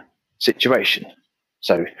about their situation.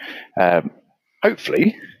 So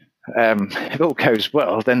hopefully, if all goes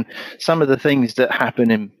well, then some of the things that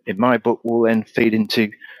happen in my book will then feed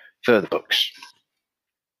into further books.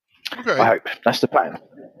 Okay. I hope. That's the plan.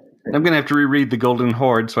 I'm going to have to reread the Golden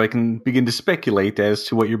Horde so I can begin to speculate as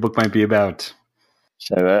to what your book might be about.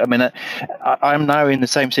 So, I'm now in the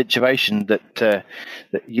same situation that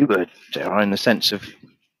you are, in the sense of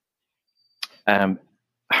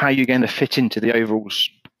how you're going to fit into the overall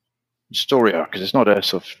story arc, because it's not a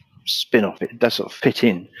sort of spin-off. It does sort of fit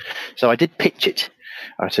in. So I did pitch it.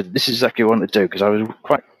 I said, this is exactly what I want to do, because I was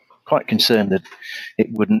quite concerned that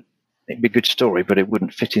it'd be a good story, but it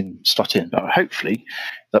wouldn't slot in. But hopefully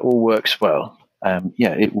that all works well.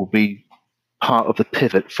 It will be part of the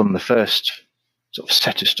pivot from the first sort of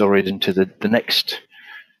set of stories into the next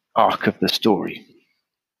arc of the story.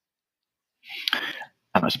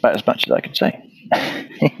 And that's about as much as I can say.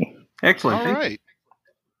 Excellent. All right.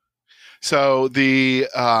 So the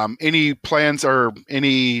any plans or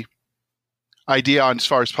any idea on as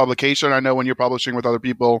far as publication? I know when you're publishing with other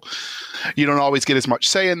people, you don't always get as much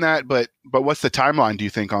say in that, but what's the timeline, do you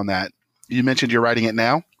think, on that? You mentioned you're writing it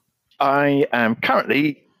now? I am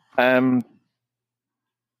currently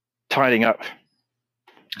tidying up.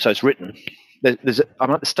 So it's written.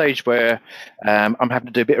 I'm at the stage where I'm having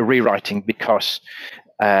to do a bit of rewriting because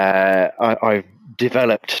I've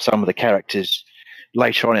developed some of the characters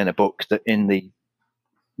later on in a book that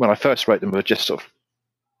when I first wrote them were just sort of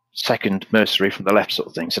second mercenary from the left sort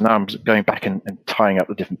of thing. So now I'm going back and tying up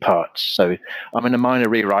the different parts. So I'm in a minor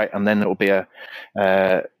rewrite, and then it will be a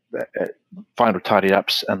final tidy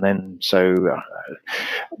ups, and then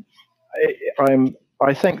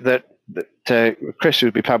I think that Chris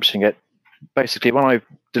will be publishing it. Basically, when I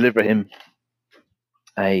deliver him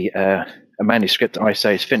a manuscript that I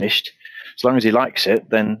say is finished, as long as he likes it,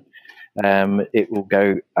 then it will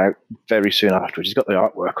go out very soon afterwards. He's got the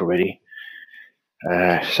artwork already.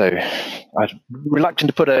 So I'm reluctant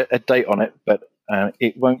to put a date on it, but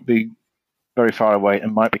it won't be very far away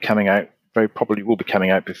and might be coming out, very probably will be coming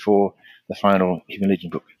out before the final Human Legion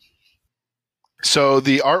book. So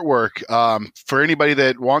the artwork, for anybody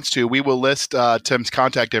that wants to, we will list Tim's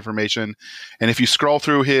contact information. And if you scroll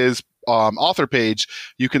through his author page,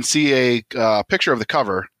 you can see a picture of the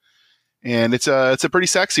cover. And it's a pretty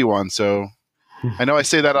sexy one. So I know I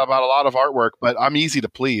say that about a lot of artwork, but I'm easy to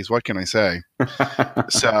please. What can I say?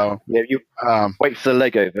 So Yeah, you wait for the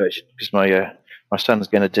Lego version because my son's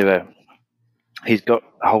going to do he's got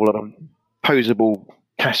a whole lot of posable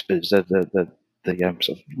Caspers, the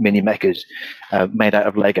sort of mini mechas made out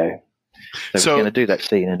of Lego. So we're going to do that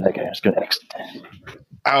scene in Lego. It's going to be excellent.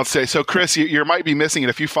 I'll say so, Chris. You might be missing it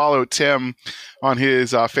if you follow Tim on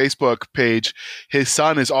his Facebook page. His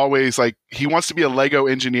son is always like he wants to be a Lego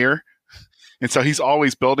engineer, and so he's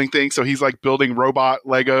always building things. So he's like building robot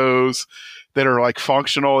Legos that are like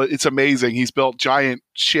functional. It's amazing. He's built giant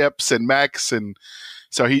ships and mechs, and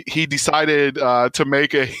so he decided to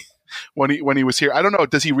make a when he was here. I don't know.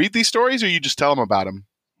 Does he read these stories, or you just tell him about them?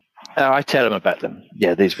 I tell him about them.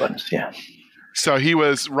 Yeah, these ones. Yeah. So he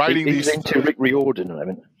was writing he's these. into Rick Riordan, I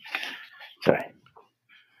mean. Sorry.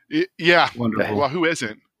 Yeah. Wonderful. Well, who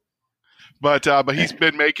isn't? But he's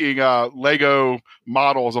been making Lego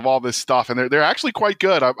models of all this stuff, and they're actually quite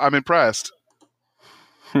good. I'm impressed.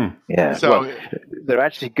 Yeah. So well, they're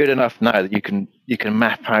actually good enough now that you can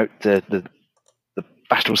map out the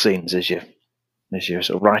battle scenes as you're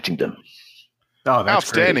sort of writing them. Oh, that's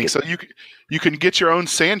outstanding! Great. So you can get your own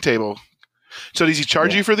sand table. So does he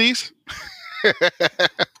charge you for these?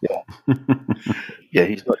 Yeah,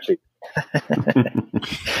 he's not cheap.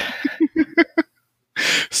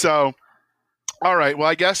 So, all right. Well,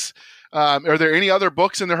 I guess, are there any other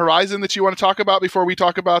books in the horizon that you want to talk about before we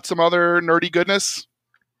talk about some other nerdy goodness?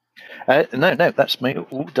 No, that's me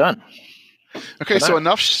all done. Okay, so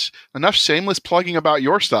enough shameless plugging about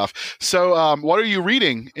your stuff. So, what are you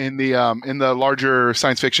reading in the larger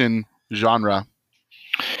science fiction genre?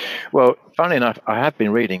 Well, funnily enough, I have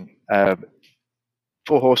been reading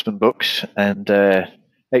Four Horsemen books and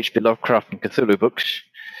H.P. Lovecraft and Cthulhu books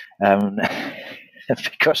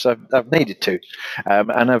because I've needed to,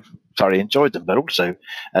 and I've thoroughly enjoyed them. But also,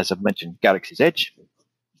 as I've mentioned, Galaxy's Edge.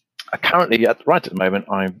 Currently, right at the moment,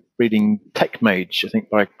 I'm reading Tech Mage, I think,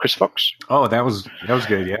 by Chris Fox. Oh, that was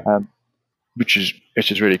good, yeah. Which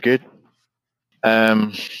is really good.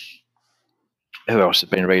 Who else have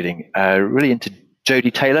been reading? Really into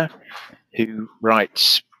Jodie Taylor, who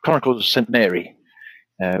writes Chronicles of St. Mary,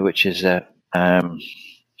 which is at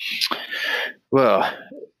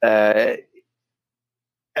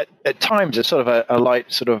times a sort of a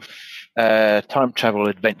light sort of time travel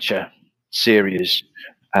adventure series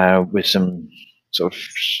with some sort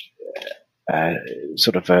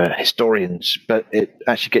of historians, but it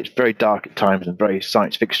actually gets very dark at times and very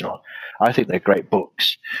science fictional. I think they're great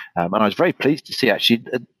books, and I was very pleased to see actually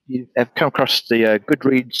you have come across the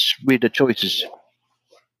Goodreads Reader Choices.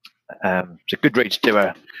 So Goodreads do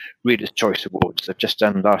a Reader's Choice Awards. They've just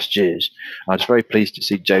done last year's. I was very pleased to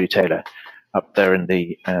see Jodie Taylor up there in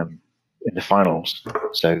the finals.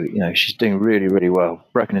 So she's doing really, really well,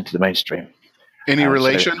 broken into the mainstream. Any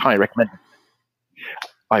relation? So I recommend.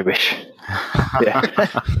 I wish. Yeah.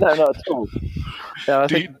 No, not at all. No,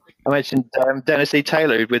 I mentioned Dennis E.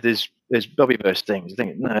 Taylor with his Bobbyverse things. I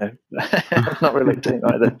think no, not relating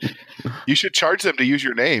either. You should charge them to use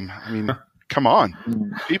your name. I mean, come on,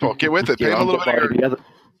 people, get with it. Pay them a little bit.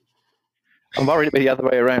 I'm worried to be the other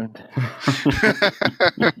way around.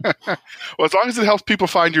 Well, as long as it helps people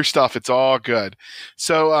find your stuff, it's all good.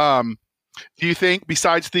 So, do you think,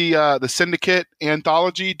 besides the Syndicate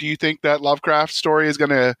anthology, do you think that Lovecraft story is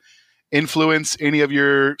going to influence any of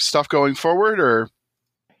your stuff going forward, or?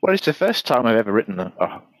 Well, it's the first time I've ever written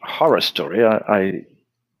a horror story. I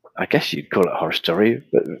guess you'd call it a horror story,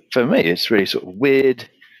 but for me, it's really sort of weird,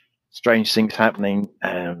 strange things happening,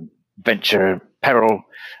 adventure, peril.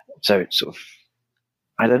 So it's sort of,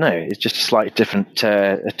 I don't know, it's just a slightly different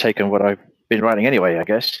take on what I've been writing anyway, I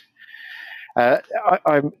guess.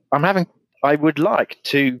 I would like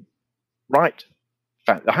to write,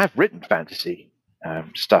 I have written fantasy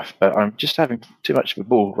stuff, but I'm just having too much of a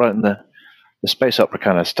ball writing the space opera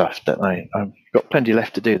kind of stuff that I've got plenty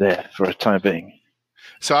left to do there for a time being.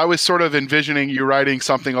 So I was sort of envisioning you writing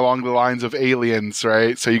something along the lines of Aliens,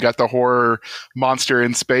 right? So you got the horror monster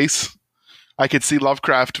in space. I could see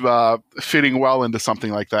Lovecraft fitting well into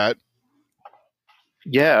something like that.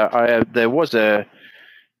 Yeah, there was a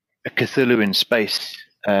Cthulhu in space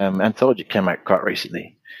anthology came out quite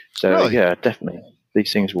recently. So really? Yeah, definitely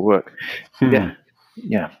these things will work. Yeah.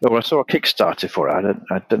 Well, I saw a Kickstarter for it.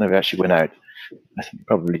 I don't know if it actually went out. I think it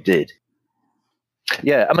probably did.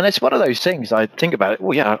 Yeah, I mean, it's one of those things. I think about it.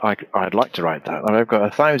 Well, yeah, I'd like to write that. I've got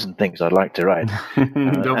 1,000 things I'd like to write.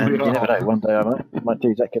 And you never know. One day I might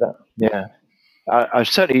do exactly that. Yeah,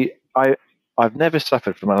 I've never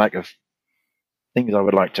suffered from a lack of things I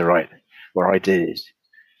would like to write or ideas.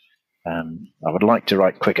 I would like to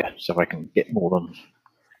write quicker so I can get more done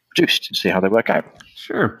produced and see how they work out.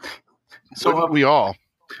 Sure. So we all.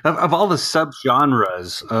 Of all the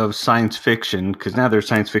subgenres of science fiction, because now there's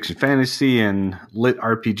science fiction fantasy and lit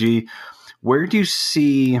RPG, where do you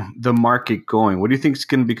see the market going? What do you think is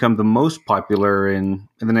going to become the most popular in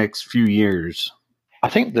the next few years? I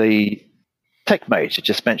think the Tech Mage I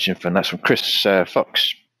just mentioned, that's from Chris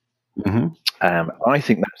Fox. Mm-hmm. I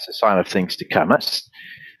think that's a sign of things to come.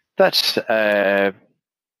 That's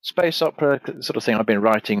space opera sort of thing. I've been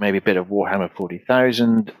writing maybe a bit of Warhammer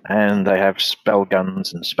 40,000, and they have spell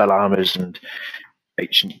guns and spell armors and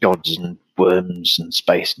ancient gods and worms and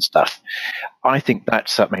space and stuff. I think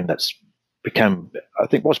that's something that's become, I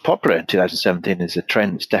think what's popular in 2017 is a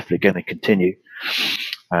trend that's definitely going to continue.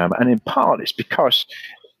 And in part it's because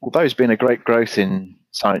although there's been a great growth in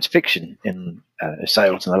science fiction in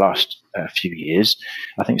sales in the last few years,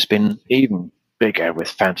 I think it's been even bigger with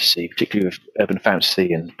fantasy, particularly with urban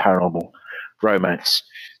fantasy and paranormal romance.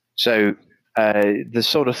 So the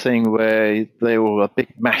sort of thing where they were a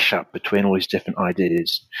big mashup between all these different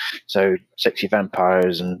ideas. So sexy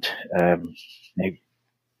vampires and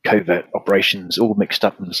covert operations all mixed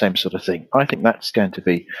up in the same sort of thing. I think that's going to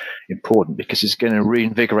be important because it's going to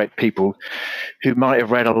reinvigorate people who might have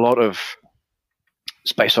read a lot of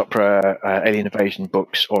space opera, alien invasion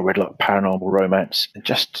books, or read a lot of paranormal romance, and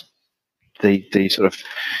just the sort of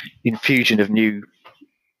infusion of new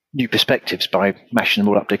perspectives by mashing them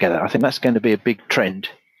all up together. I think that's going to be a big trend.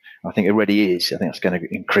 I think it already is. I think that's going to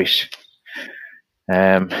increase.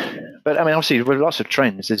 But I mean, obviously, with lots of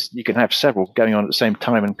trends, you can have several going on at the same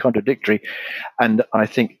time and contradictory. And I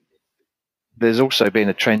think there's also been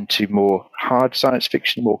a trend to more hard science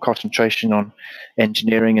fiction, more concentration on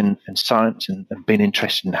engineering and science, and being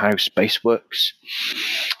interested in how space works.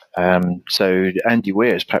 So Andy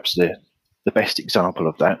Weir is perhaps the best example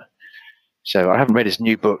of that. So I haven't read his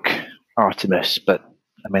new book, Artemis, but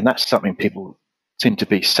I mean, that's something people seem to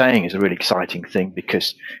be saying is a really exciting thing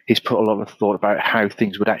because he's put a lot of thought about how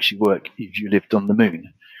things would actually work if you lived on the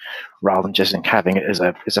moon, rather than just having it as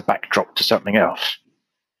a backdrop to something else.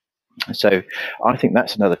 So I think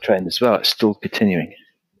that's another trend as well. It's still continuing.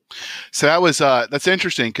 So that's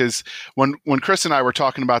interesting because when Chris and I were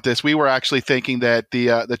talking about this, we were actually thinking that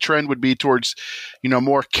the trend would be towards,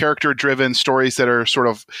 more character-driven stories that are sort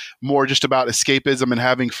of more just about escapism and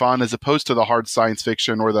having fun, as opposed to the hard science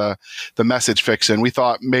fiction or the message fiction. We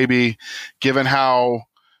thought maybe, given how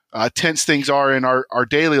tense things are in our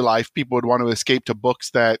daily life, people would want to escape to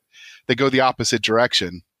books that go the opposite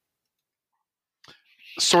direction,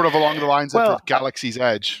 sort of along the lines of the Galaxy's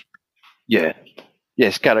Edge. Yeah.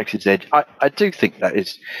 Yes, Galaxy's Edge. I do think that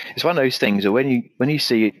it's one of those things that when you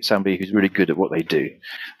see somebody who's really good at what they do,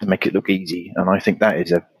 they make it look easy, and I think that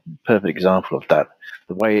is a perfect example of that.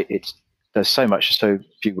 The way there's so much, so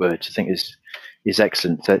few words, I think is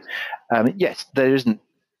excellent. That yes, there's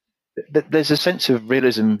a sense of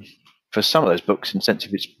realism for some of those books, and sense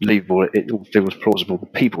of it's believable, it all feels plausible. The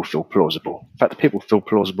people feel plausible. In fact, the people feel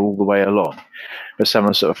plausible all the way along. But some of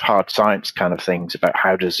the sort of hard science kind of things about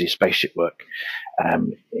how does the spaceship work,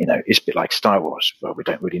 it's a bit like Star Wars. Well, we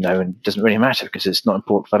don't really know, and it doesn't really matter because it's not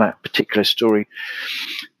important for that particular story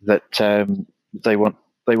that they want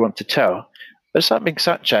to tell. But something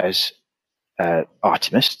such as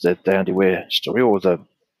Artemis, the Andy Weir story, or the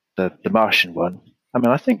Martian one. I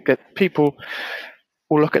mean, I think that people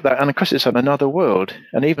will look at that, and of course it's on another world.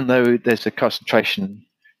 And even though there's a concentration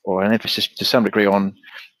or an emphasis to some degree on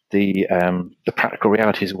the practical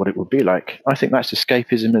realities of what it would be like, I think that's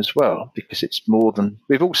escapism as well, because it's more than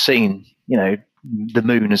we've all seen. The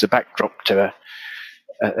moon as a backdrop to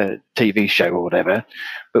a TV show or whatever,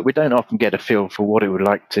 but we don't often get a feel for what it would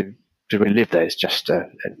like to really live there. It's just a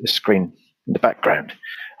screen in the background.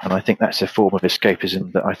 And I think that's a form of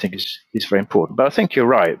escapism that I think is very important. But I think you're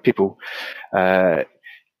right. People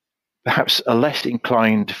perhaps are less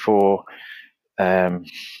inclined for, I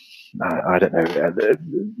don't know, a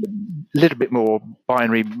little bit more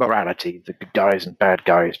binary morality, the good guys and bad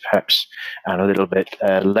guys, perhaps, and a little bit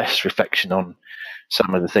less reflection on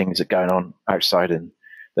some of the things that are going on outside in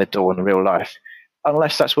their door in real life,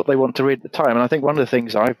 unless that's what they want to read at the time. And I think one of the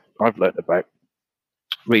things I've learned about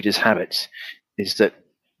readers' habits is that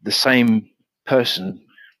the same person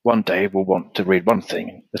one day will want to read one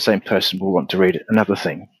thing, the same person will want to read another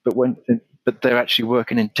thing, but they're actually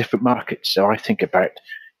working in different markets. So I think about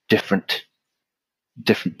different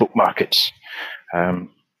book markets, and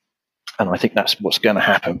I think that's what's going to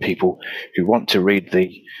happen. People who want to read the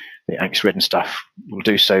angst-ridden stuff will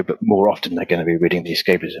do so, but more often they're going to be reading the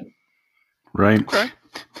escapism. Right. Okay.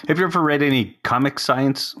 Have you ever read any comic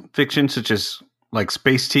science fiction, such as like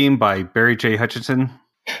Space Team by Barry J. Hutchinson?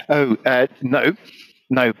 Oh, no.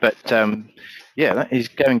 No, but he's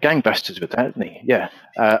going gangbusters with that, isn't he? Yeah.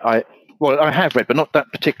 I have read, but not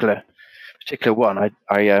that particular one.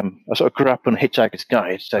 I sort of grew up on Hitchhiker's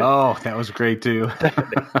Guide, so that was great too.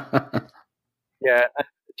 yeah.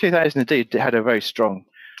 2000 indeed had a very strong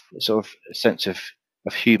sort of sense of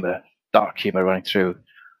humour, dark humour running through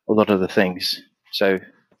a lot of the things. So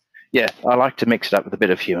yeah, I like to mix it up with a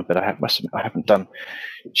bit of humour, but I haven't done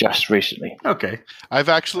just recently. Okay. I've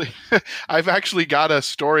actually got a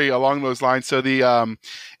story along those lines. So the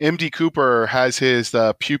MD Cooper has his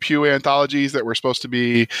Pew Pew anthologies that were supposed to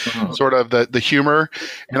be sort of the humor,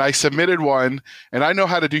 and I submitted one, and I know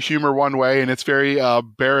how to do humor one way, and it's very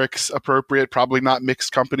barracks appropriate, probably not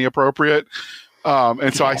mixed company appropriate.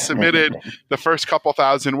 And so I submitted the first couple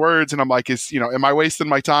thousand words, and I'm like, am I wasting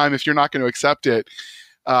my time if you're not going to accept it?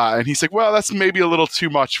 And he's like, well, that's maybe a little too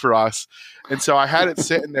much for us. And so I had it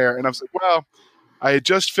sitting there, and I was like, well, I had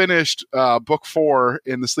just finished book 4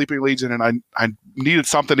 in the Sleeping Legion, and I needed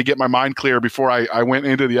something to get my mind clear before I went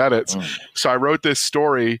into the edits. So I wrote this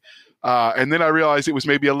story, and then I realized it was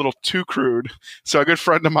maybe a little too crude. So a good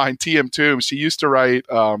friend of mine, TM Toombs, she used to write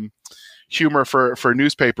humor for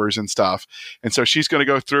newspapers and stuff. And so she's going to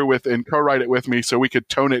go through with and co-write it with me so we could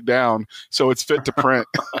tone it down so it's fit to print.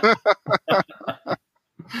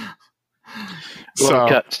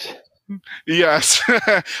 So, yes.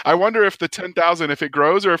 I wonder if the 10,000, if it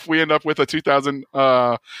grows, or if we end up with a 2,000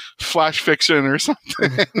 flash fiction or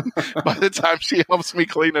something by the time she helps me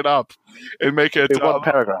clean it up and make it one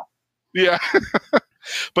paragraph. Yeah.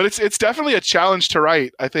 But it's definitely a challenge to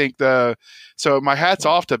write. I think so my hat's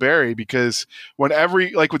off to Barry, because with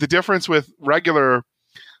the difference with regular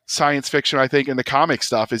science fiction, I think, and the comic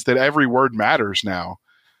stuff is that every word matters now.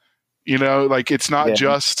 It's not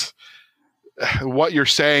just what you're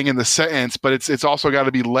saying in the sentence, but it's also got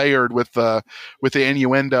to be layered with the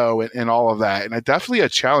innuendo and all of that. And it's definitely a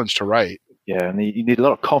challenge to write. Yeah, and you need a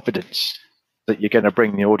lot of confidence that you're going to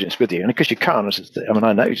bring the audience with you. And because you can't,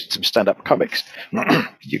 I know some stand-up comics,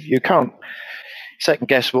 you can't second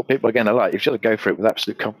guess what people are going to like. You've got to go for it with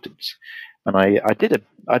absolute confidence. And I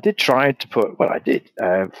did try to put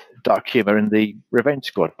dark humor in the Revenge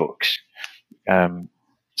Squad books.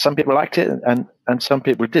 Some people liked it, and some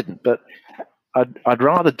people didn't. But I'd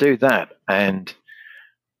rather do that and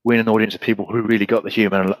win an audience of people who really got the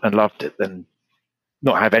humor and loved it than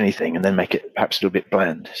not have anything and then make it perhaps a little bit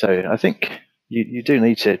bland. So I think you do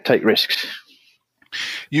need to take risks.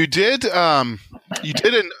 You did in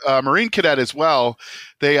Marine Cadet as well.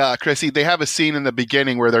 They Chrissy, they have a scene in the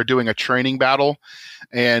beginning where they're doing a training battle,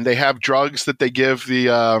 and they have drugs that they give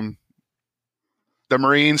the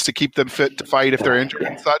Marines to keep them fit to fight if they're injured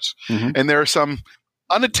and such. Mm-hmm. And there are some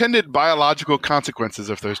unintended biological consequences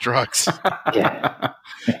of those drugs.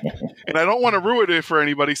 And I don't want to ruin it for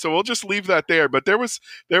anybody, so we'll just leave that there. But there was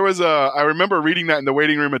I remember reading that in the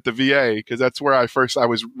waiting room at the VA, because that's where I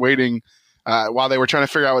was waiting while they were trying to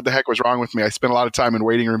figure out what the heck was wrong with me. I spent a lot of time in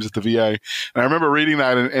waiting rooms at the VA, and I remember reading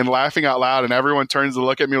that and laughing out loud, and everyone turns to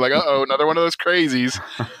look at me like, "Uh-oh, another one of those crazies."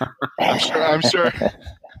 I'm sure.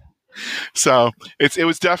 So it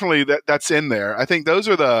was definitely that's in there. I think those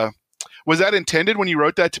are was that intended when you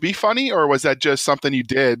wrote that to be funny, or was that just something you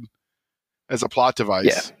did as a plot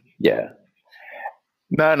device? Yeah.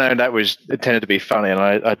 No, that was intended to be funny, and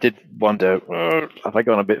I did wonder, have I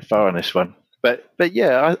gone a bit far on this one? But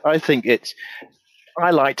yeah, I think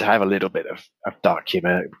I like to have a little bit of dark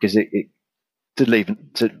humor, because it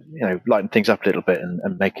lighten things up a little bit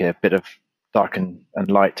and make a bit of dark and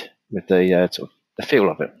light with the sort of the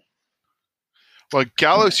feel of it. Well,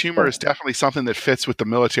 gallows humor is definitely something that fits with the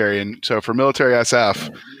military, and so for military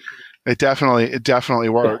SF, it definitely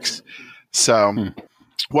works. So,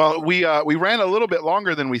 well, we ran a little bit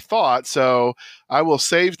longer than we thought, so I will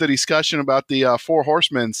save the discussion about the Four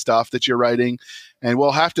Horsemen stuff that you're writing, and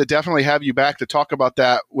we'll have to definitely have you back to talk about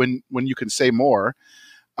that when you can say more.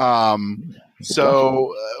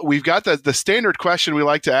 So we've got the standard question we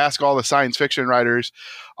like to ask all the science fiction writers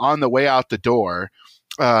on the way out the door.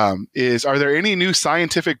 Are there any new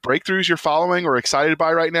scientific breakthroughs you're following or excited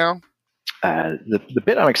by right now? The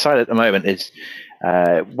bit I'm excited at the moment is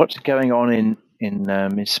what's going on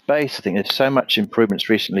in space. I think there's so much improvements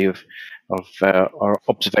recently of our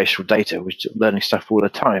observational data. We're learning stuff all the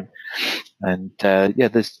time, and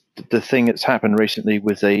there's the thing that's happened recently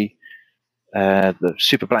with the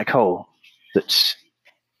super black hole that's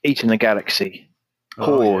eaten the galaxy,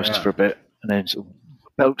 paused for a bit, and then sort of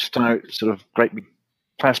belched out sort of great big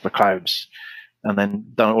plasma clouds, and then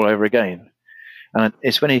done it all over again. And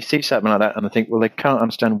it's when you see something like that, and I think, well, they can't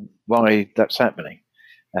understand why that's happening.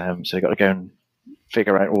 So they've got to go and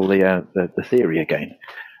figure out all the theory again.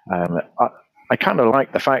 I I kind of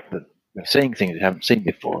like the fact that we're seeing things we haven't seen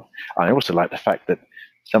before. I also like the fact that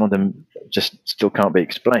some of them just still can't be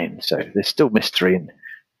explained. So there's still mystery and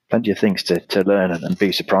plenty of things to learn and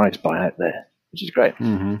be surprised by out there, which is great.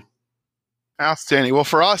 Mm-hmm. Outstanding. Well,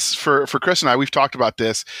 for us, for Chris and I, we've talked about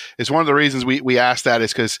this. Is one of the reasons we asked that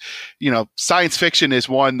is because, science fiction is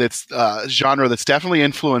one that's genre that's definitely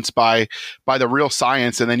influenced by the real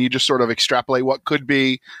science, and then you just sort of extrapolate what could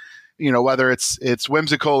be, whether it's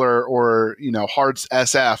whimsical or hard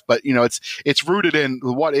SF, but it's rooted in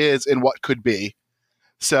what is and what could be.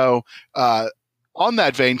 So, on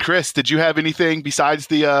that vein, Chris, did you have anything besides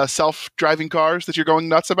the self-driving cars that you're going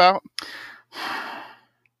nuts about?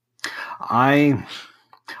 I'm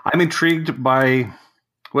intrigued by,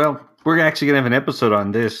 well, we're actually going to have an episode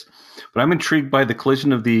on this, but I'm intrigued by the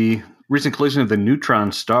recent collision of the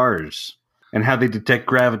neutron stars and how they detect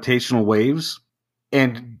gravitational waves.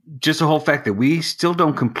 And just the whole fact that we still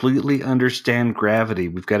don't completely understand gravity.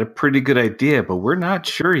 We've got a pretty good idea, but we're not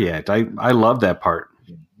sure yet. I love that part.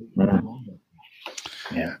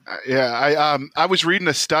 Yeah. I was reading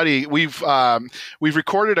a study. We've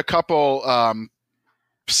recorded a couple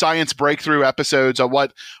science breakthrough episodes of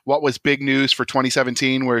what was big news for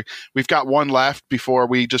 2017, where we've got one left before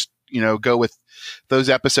we just go with those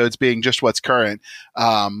episodes being just what's current.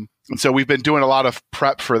 And so we've been doing a lot of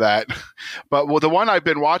prep for that. But the one I've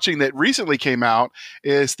been watching that recently came out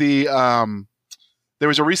is there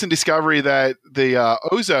was a recent discovery that the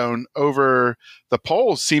ozone over the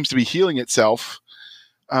poles seems to be healing itself.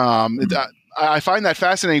 I find that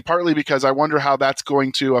fascinating, partly because I wonder how that's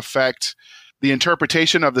going to affect the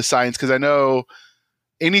interpretation of the science, because I know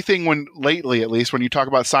anything lately, at least when you talk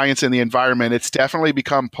about science and the environment, it's definitely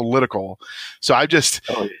become political. So I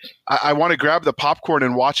want to grab the popcorn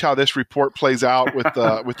and watch how this report plays out with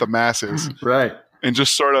the masses. Right. And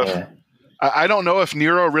just sort of, I don't know if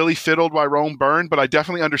Nero really fiddled while Rome burned, but I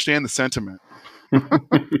definitely understand the sentiment.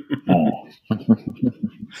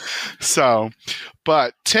 So,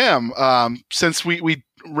 but Tim, since we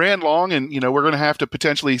ran long and we're going to have to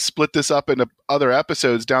potentially split this up into other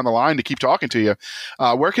episodes down the line to keep talking to you,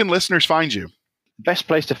 where can listeners find you? Best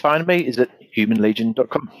place to find me is at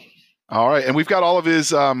humanlegion.com. All right, and we've got all of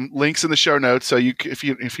his links in the show notes, so if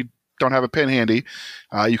you don't have a pen handy,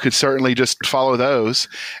 you could certainly just follow those.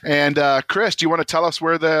 And Chris, do you want to tell us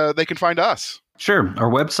where they can find us? Sure.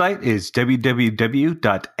 Our website is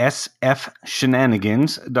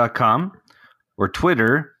www.sfshenanigans.com, or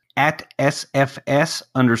Twitter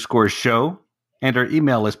 @SFS_show, and our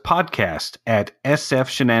email is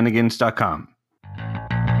podcast@sfshenanigans.com.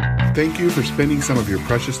 Thank you for spending some of your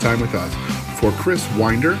precious time with us. For Chris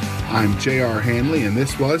Winder, I'm J.R. Hanley, and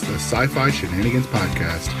this was the Sci-Fi Shenanigans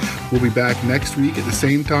Podcast. We'll be back next week at the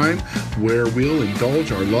same time, where we'll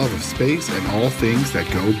indulge our love of space and all things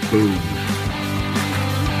that go boom.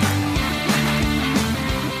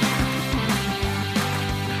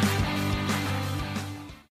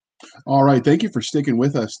 All right. Thank you for sticking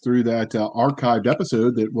with us through that archived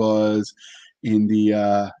episode that was in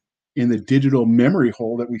the digital memory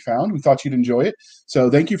hole that we found. We thought you'd enjoy it. So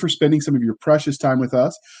thank you for spending some of your precious time with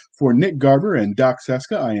us. For Nick Garber and Doc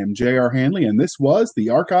Seska, I am J.R. Hanley, and this was the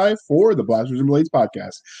archive for the Blasters and Blades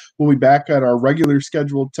podcast. We'll be back at our regular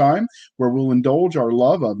scheduled time, where we'll indulge our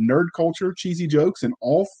love of nerd culture, cheesy jokes, and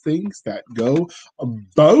all things that go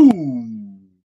boom.